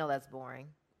 I know that's boring.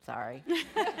 Sorry.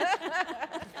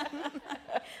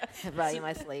 Value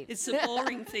my sleep. It's the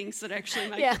boring things that actually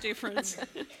make a difference.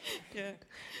 Yeah.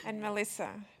 And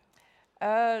Melissa?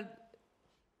 I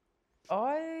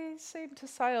seem to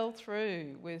sail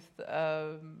through with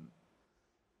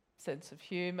sense of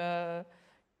humour,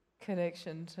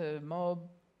 connection to mob.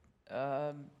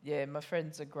 My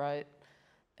friends are great.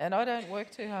 And I don't work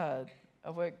too hard.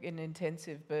 I work in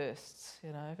intensive bursts,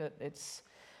 you know, but it's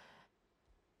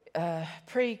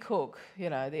pre-Cook, you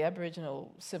know, the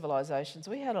Aboriginal civilisations,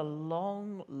 we had a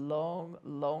long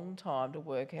time to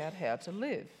work out how to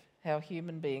live, how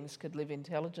human beings could live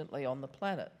intelligently on the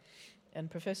planet.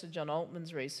 And Professor John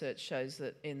Altman's research shows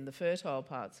that in the fertile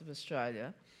parts of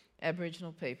Australia,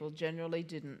 Aboriginal people generally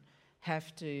didn't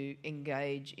have to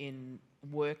engage in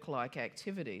work-like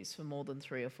activities for more than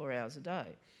 3 or 4 hours a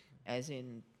day, as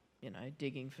in, you know,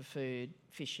 digging for food,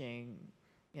 fishing,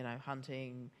 you know,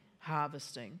 hunting,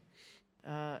 harvesting.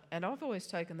 And I've always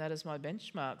taken that as my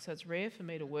benchmark, so it's rare for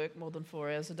me to work more than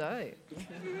 4 hours a day.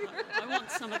 I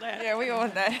want some of that. Yeah, we all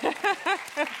want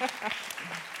that.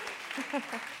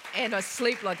 And I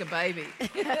sleep like a baby.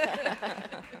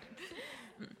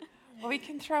 Well, we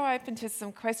can throw open to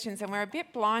some questions, and we're a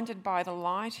bit blinded by the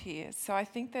light here, so I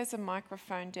think there's a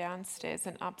microphone downstairs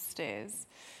and upstairs.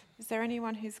 Is there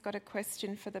anyone who's got a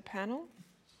question for the panel?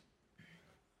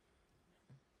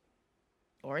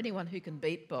 Or anyone who can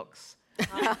beatbox.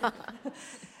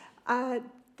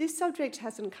 This subject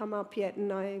hasn't come up yet,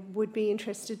 and I would be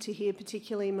interested to hear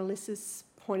particularly Melissa's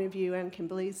point of view and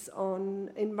Kimberley's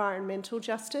on environmental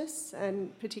justice,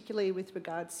 and particularly with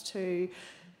regards to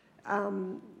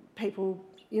people,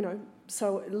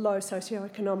 so low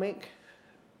socioeconomic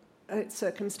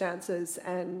circumstances,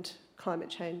 and climate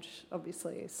change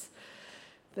obviously is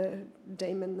the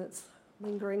demon that's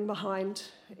lingering behind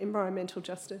environmental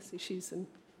justice issues, and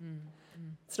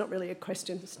it's not really a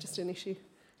question, it's just an issue.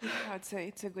 Oh,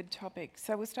 it's a good topic.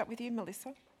 So we'll start with you,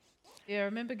 Melissa. Yeah, I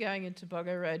remember going into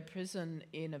Boggo Road Prison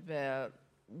in about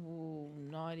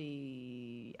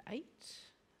 98,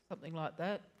 something like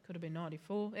that. Could have been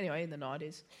 94. Anyway, in the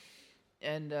 90s.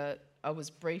 And I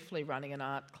was briefly running an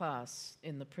art class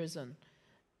in the prison,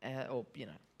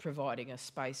 providing a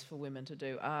space for women to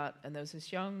do art. And there was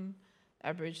this young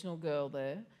Aboriginal girl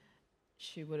there.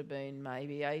 She would have been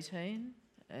maybe 18,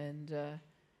 and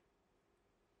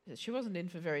she wasn't in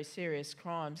for very serious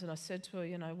crimes. And I said to her,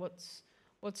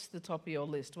 what's the top of your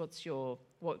list?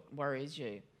 What worries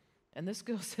you? And this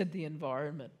girl said the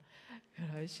environment.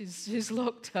 She's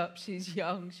locked up, she's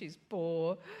young, she's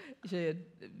poor, she had,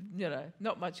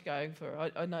 not much going for her.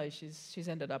 I know she's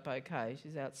ended up okay.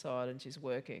 She's outside and she's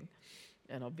working,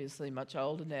 and obviously much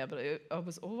older now, but I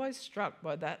was always struck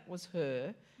by that was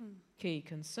her key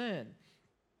concern.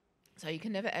 So you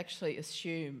can never actually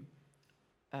assume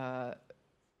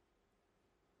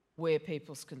where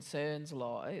people's concerns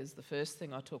lie, is the first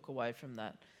thing I took away from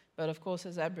that. But of course,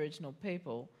 as Aboriginal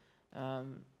people,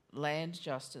 land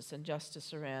justice and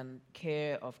justice around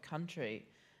care of country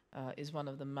is one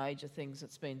of the major things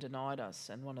that's been denied us,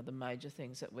 and one of the major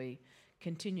things that we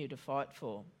continue to fight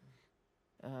for.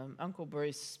 Uncle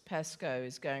Bruce Pascoe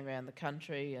is going around the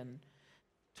country and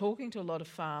talking to a lot of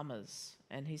farmers,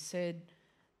 and he said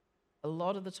a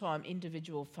lot of the time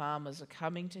individual farmers are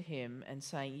coming to him and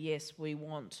saying, yes, we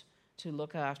want to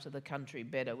look after the country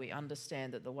better. We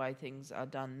understand that the way things are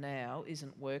done now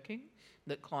isn't working,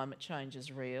 that climate change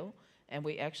is real, and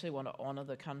we actually want to honour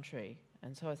the country.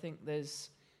 And so I think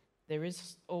there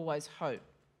is always hope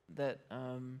that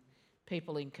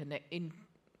people in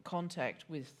contact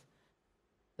with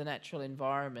the natural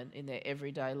environment in their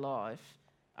everyday life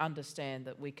understand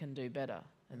that we can do better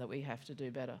and that we have to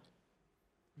do better.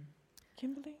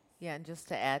 Kimberley? Yeah, and just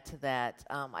to add to that,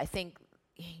 I think,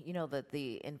 that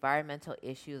the environmental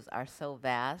issues are so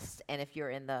vast, and if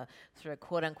you're in the sort of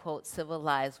quote-unquote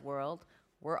civilized world,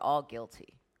 we're all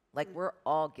guilty. Like, we're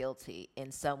all guilty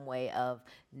in some way of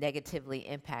negatively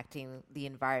impacting the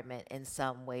environment in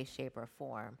some way, shape, or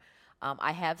form.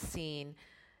 I have seen,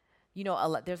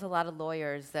 there's a lot of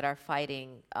lawyers that are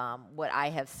fighting what I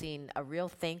have seen a real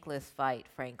thankless fight,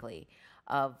 frankly,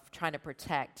 of trying to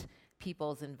protect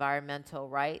people's environmental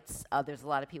rights. There's a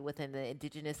lot of people within the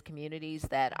Indigenous communities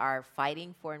that are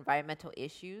fighting for environmental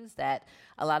issues that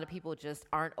a lot of people just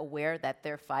aren't aware that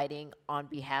they're fighting on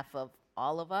behalf of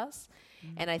all of us.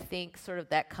 Mm-hmm. And I think sort of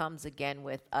that comes again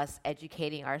with us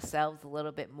educating ourselves a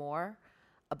little bit more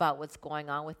about what's going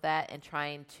on with that, and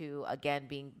trying to, again,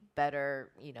 being better,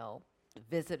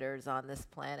 visitors on this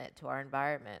planet to our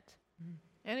environment. Mm.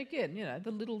 And again,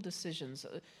 the little decisions.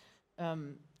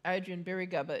 Adrian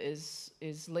Birigubba is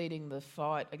leading the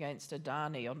fight against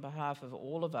Adani on behalf of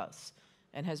all of us,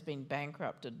 and has been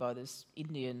bankrupted by this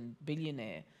Indian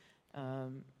billionaire.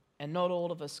 And not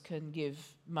all of us can give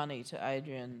money to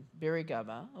Adrian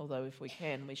Birigubba, although if we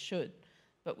can, we should.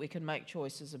 But we can make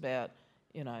choices about,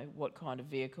 what kind of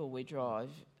vehicle we drive.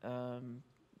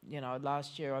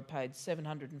 Last year I paid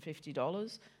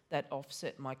 $750. That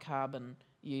offset my carbon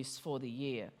use for the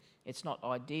year. It's not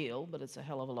ideal, but it's a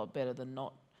hell of a lot better than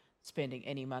not spending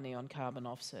any money on carbon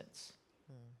offsets.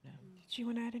 Yeah. Did you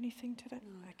want to add anything to that?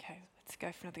 No. Okay, let's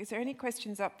go for another. Is there any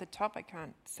questions up the top? I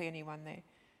can't see anyone there.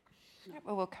 No. Yep,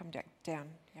 well, we'll come down.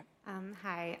 Yep.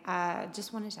 Hi,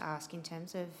 just wanted to ask, in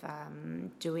terms of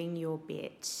doing your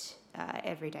bit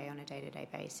every day on a day-to-day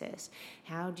basis,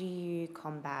 how do you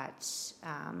combat,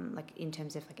 in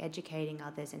terms of educating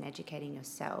others and educating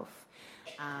yourself,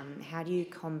 how do you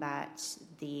combat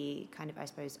the kind of, I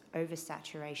suppose,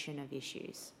 oversaturation of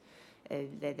issues?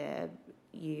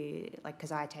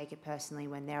 Because I take it personally,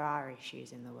 when there are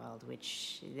issues in the world,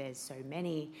 which there's so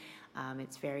many,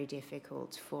 it's very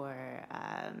difficult for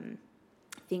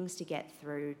things to get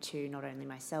through to not only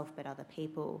myself but other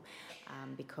people,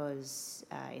 because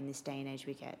in this day and age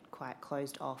we get quite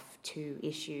closed off to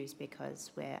issues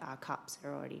because our cups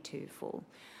are already too full.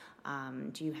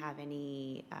 Do you have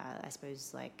any, I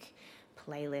suppose, like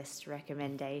playlist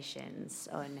recommendations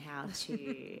on how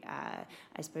to,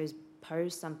 I suppose,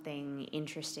 pose something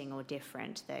interesting or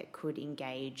different that could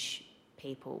engage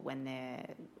people when they're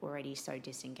already so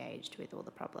disengaged with all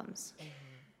the problems? Do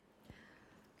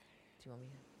you want me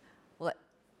to? Well,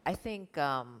 I think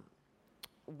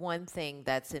one thing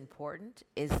that's important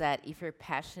is that if you're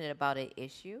passionate about an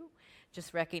issue,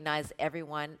 just recognize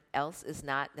everyone else is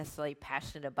not necessarily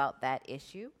passionate about that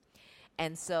issue.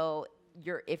 And so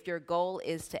if your goal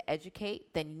is to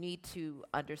educate, then you need to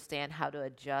understand how to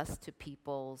adjust to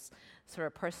people's sort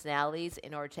of personalities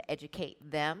in order to educate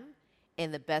them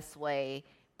in the best way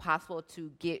possible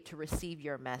to receive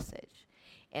your message.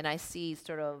 And I see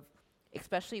sort of,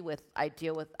 especially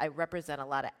I represent a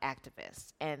lot of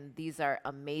activists, and these are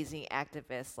amazing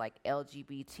activists like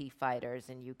LGBT fighters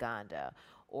in Uganda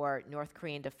or North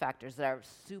Korean defectors that are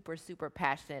super, super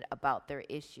passionate about their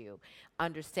issue,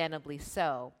 understandably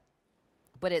so.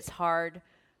 But it's hard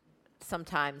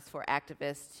sometimes for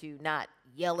activists to not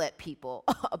yell at people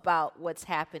about what's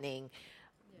happening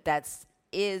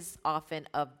is often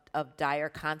of dire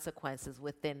consequences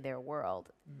within their world,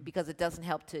 because it doesn't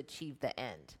help to achieve the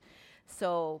end.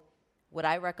 So what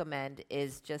I recommend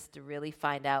is just to really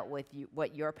find out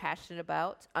what you're passionate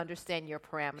about, understand your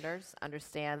parameters,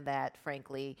 understand that,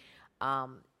 frankly,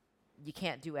 you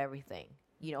can't do everything.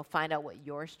 Find out what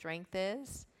your strength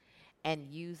is and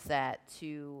use that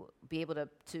to be able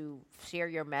to share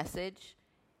your message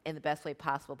in the best way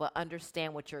possible, but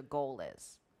understand what your goal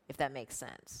is, if that makes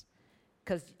sense.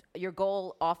 Because your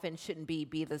goal often shouldn't be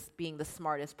being the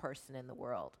smartest person in the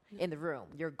world, in the room.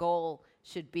 Your goal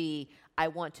should be, I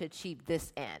want to achieve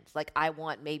this end. Like, I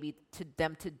want maybe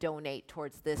them to donate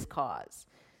towards this cause.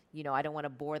 I don't want to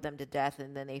bore them to death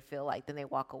and then they feel like, then they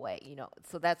walk away,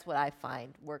 So that's what I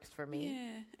find works for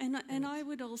me. Yeah, and I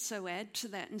would also add to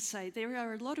that and say there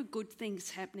are a lot of good things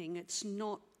happening. It's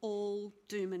not all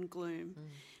doom and gloom.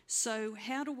 So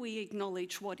how do we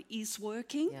acknowledge what is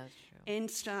working and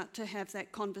start to have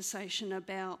that conversation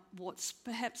about what's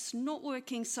perhaps not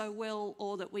working so well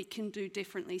or that we can do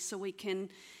differently, so we can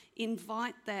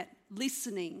invite that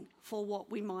listening for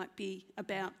what we might be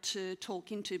about to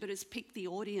talk into, but it's pick the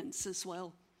audience as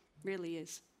well, really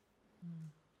is.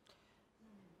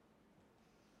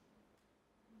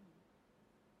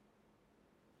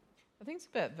 I think it's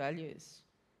about values.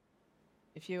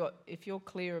 If you're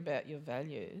clear about your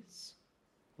values,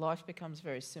 life becomes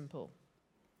very simple.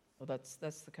 Well,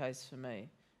 that's the case for me.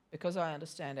 Because I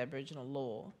understand Aboriginal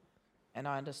law and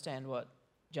I understand what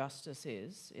justice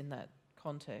is in that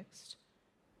context,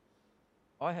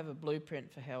 I have a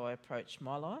blueprint for how I approach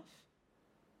my life,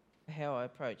 for how I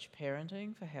approach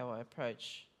parenting, for how I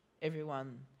approach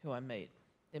everyone who I meet.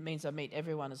 It means I meet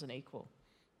everyone as an equal.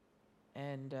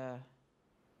 And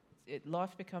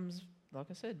life becomes, like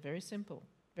I said, very simple,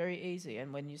 very easy.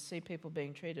 And when you see people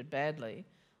being treated badly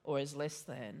or as less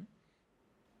than,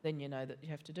 then you know that you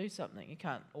have to do something. You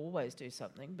can't always do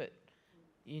something, but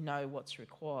you know what's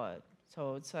required. So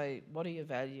I would say, what are your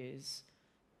values?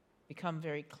 Become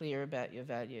very clear about your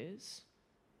values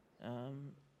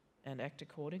and act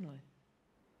accordingly.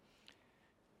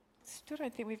 Still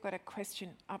don't think we've got a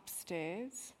question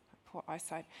upstairs. Poor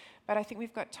eyesight. But I think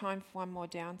we've got time for one more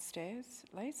downstairs,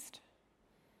 at least.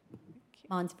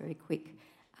 Mine's very quick.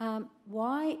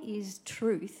 Why is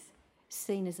truth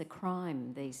seen as a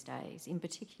crime these days, in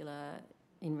particular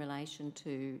in relation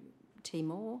to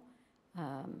Timor,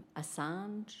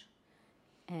 Assange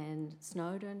and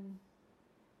Snowden?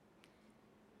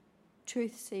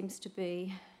 Truth seems to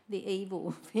be the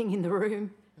evil thing in the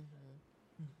room.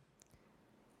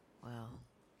 Well,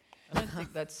 I don't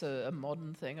think that's a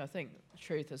modern thing. I think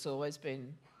truth has always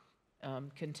been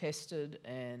contested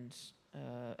and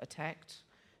attacked.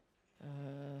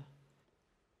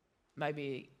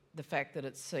 Maybe the fact that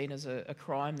it's seen as a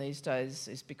crime these days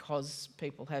is because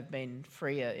people have been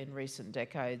freer in recent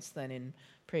decades than in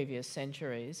previous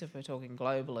centuries, if we're talking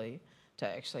globally, to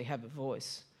actually have a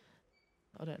voice.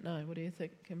 I don't know. What do you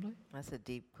think, Kimberly? That's a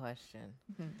deep question.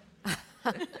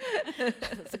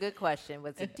 It's a good question, but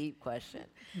it's a deep question.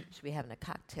 Should be having a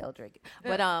cocktail drink.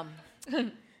 But I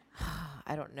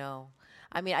don't know.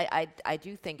 I mean, I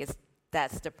do think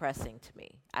that's depressing to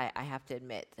me. I have to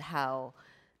admit how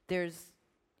there's,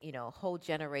 whole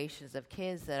generations of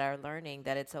kids that are learning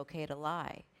that it's okay to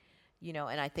lie.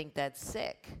 And I think that's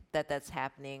sick that that's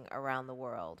happening around the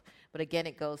world. But again,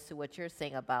 it goes to what you're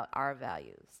saying about our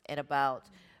values and about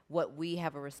what we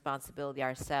have a responsibility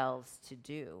ourselves to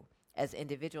do as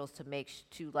individuals to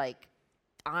to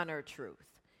honor truth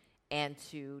and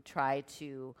to try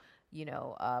to,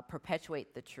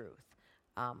 perpetuate the truth.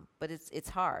 But it's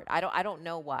hard. I don't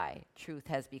know why truth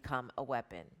has become a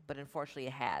weapon, but unfortunately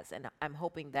it has. And I'm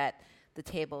hoping that the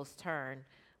tables turn.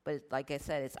 But like I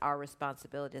said, it's our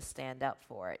responsibility to stand up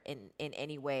for it in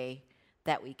any way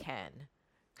that we can.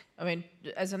 I mean,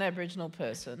 as an Aboriginal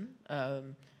person,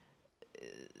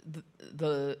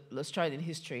 the Australian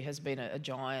history has been a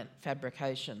giant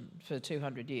fabrication for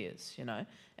 200 years,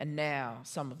 and now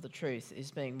some of the truth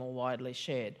is being more widely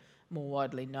shared, more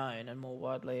widely known and more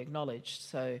widely acknowledged.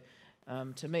 So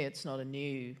to me, it's not a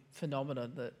new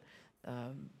phenomenon that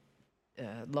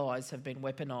lies have been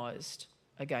weaponised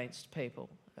against people.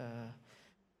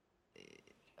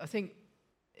 I think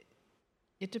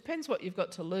it depends what you've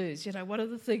got to lose. One of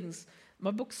the things,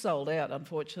 my book's sold out,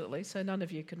 unfortunately, so none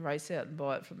of you can race out and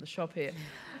buy it from the shop here,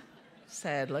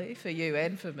 sadly, for you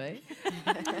and for me.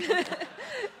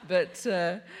 But,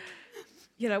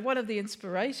 one of the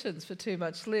inspirations for Too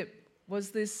Much Lip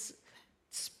was this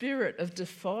spirit of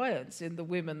defiance in the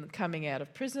women coming out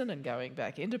of prison and going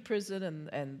back into prison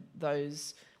and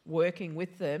those working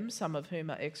with them, some of whom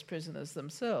are ex-prisoners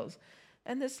themselves.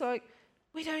 And it's like,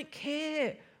 we don't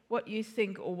care what you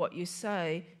think or what you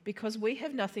say because we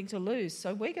have nothing to lose,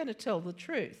 so we're going to tell the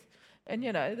truth. And,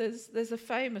 there's a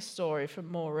famous story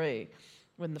from Moree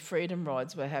when the Freedom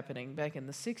Rides were happening back in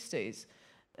the 60s.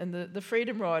 And the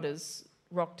Freedom Riders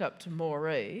rocked up to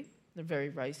Moree, the very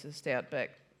racist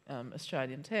outback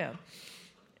Australian town,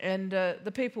 and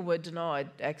the people were denied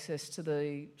access to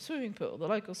the swimming pool, the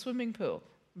local swimming pool.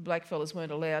 Blackfellas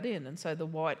weren't allowed in, and so the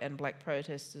white and black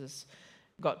protesters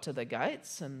got to the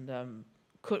gates and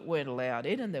weren't allowed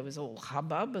in, and there was all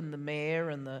hubbub, and the mayor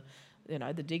and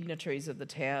the dignitaries of the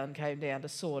town came down to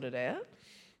sort it out.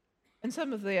 And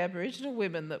some of the Aboriginal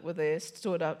women that were there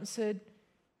stood up and said,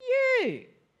 "You,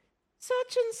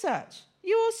 such and such,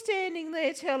 you're standing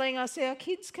there telling us our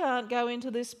kids can't go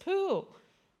into this pool.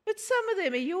 But some of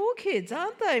them are your kids,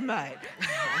 aren't they, mate?"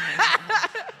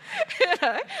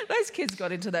 Those kids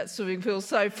got into that swimming pool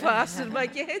so fast it'd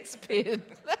make your head spin.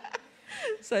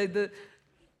 So the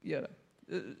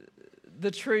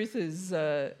truth is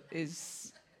a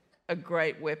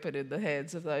great weapon in the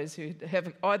hands of those who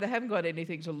either haven't got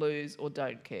anything to lose or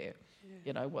don't care,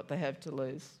 what they have to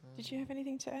lose. Did you have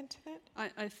anything to add to that?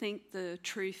 I think the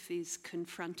truth is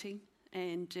confronting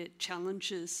and it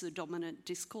challenges the dominant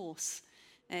discourse,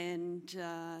 and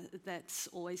that's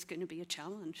always going to be a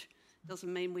challenge.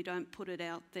 Doesn't mean we don't put it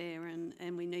out there and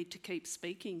we need to keep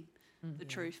speaking the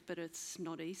truth, but it's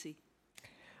not easy.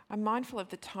 I'm mindful of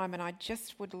the time, and I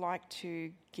just would like to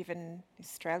give an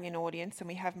Australian audience, and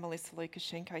we have Melissa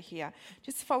Lukashenko here,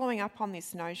 just following up on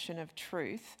this notion of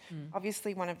truth.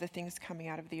 Obviously, one of the things coming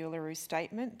out of the Uluru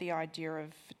Statement, the idea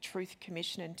of Truth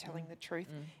Commission and telling the truth,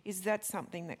 is that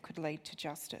something that could lead to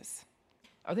justice?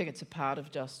 I think it's a part of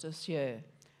justice, yeah.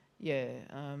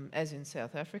 As in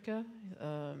South Africa,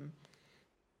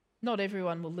 not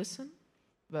everyone will listen,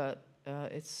 but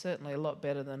it's certainly a lot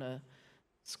better than a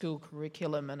school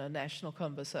curriculum and a national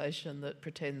conversation that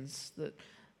pretends that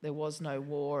there was no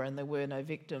war and there were no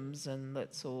victims and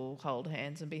let's all hold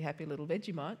hands and be happy little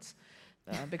Vegemites.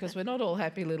 Because we're not all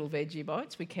happy little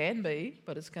Vegemites. We can be,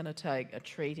 but it's going to take a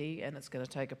treaty and it's going to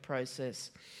take a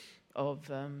process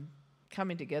of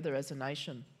coming together as a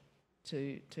nation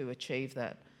to achieve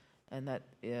that. And that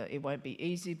it won't be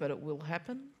easy, but it will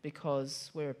happen because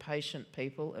we're a patient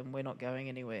people and we're not going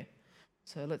anywhere.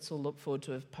 So let's all look forward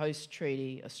to a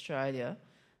post-treaty Australia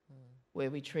where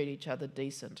we treat each other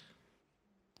decent.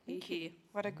 Thank you.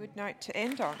 What a good note to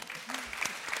end on.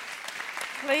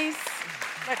 Please,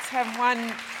 let's have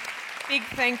one big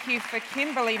thank you for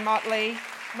Kimberly Motley,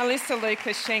 Melissa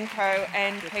Lukashenko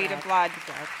and Peter Blood.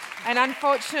 And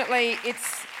unfortunately,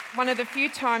 it's one of the few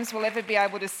times we'll ever be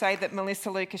able to say that Melissa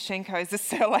Lukashenko is a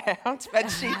sellout, but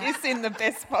she is in the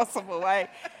best possible way.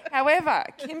 However,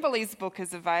 Kimberly's book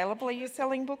is available. Are you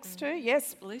selling books too?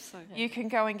 Yes. I believe so. You can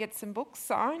go and get some books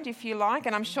signed if you like,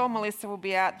 and I'm sure Melissa will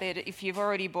be out there if you've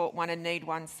already bought one and need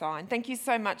one signed. Thank you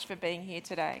so much for being here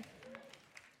today.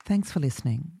 Thanks for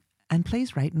listening, and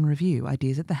please rate and review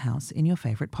Ideas at the House in your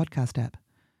favourite podcast app.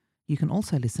 You can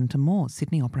also listen to more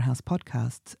Sydney Opera House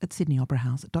podcasts at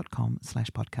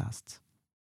sydneyoperahouse.com/podcasts.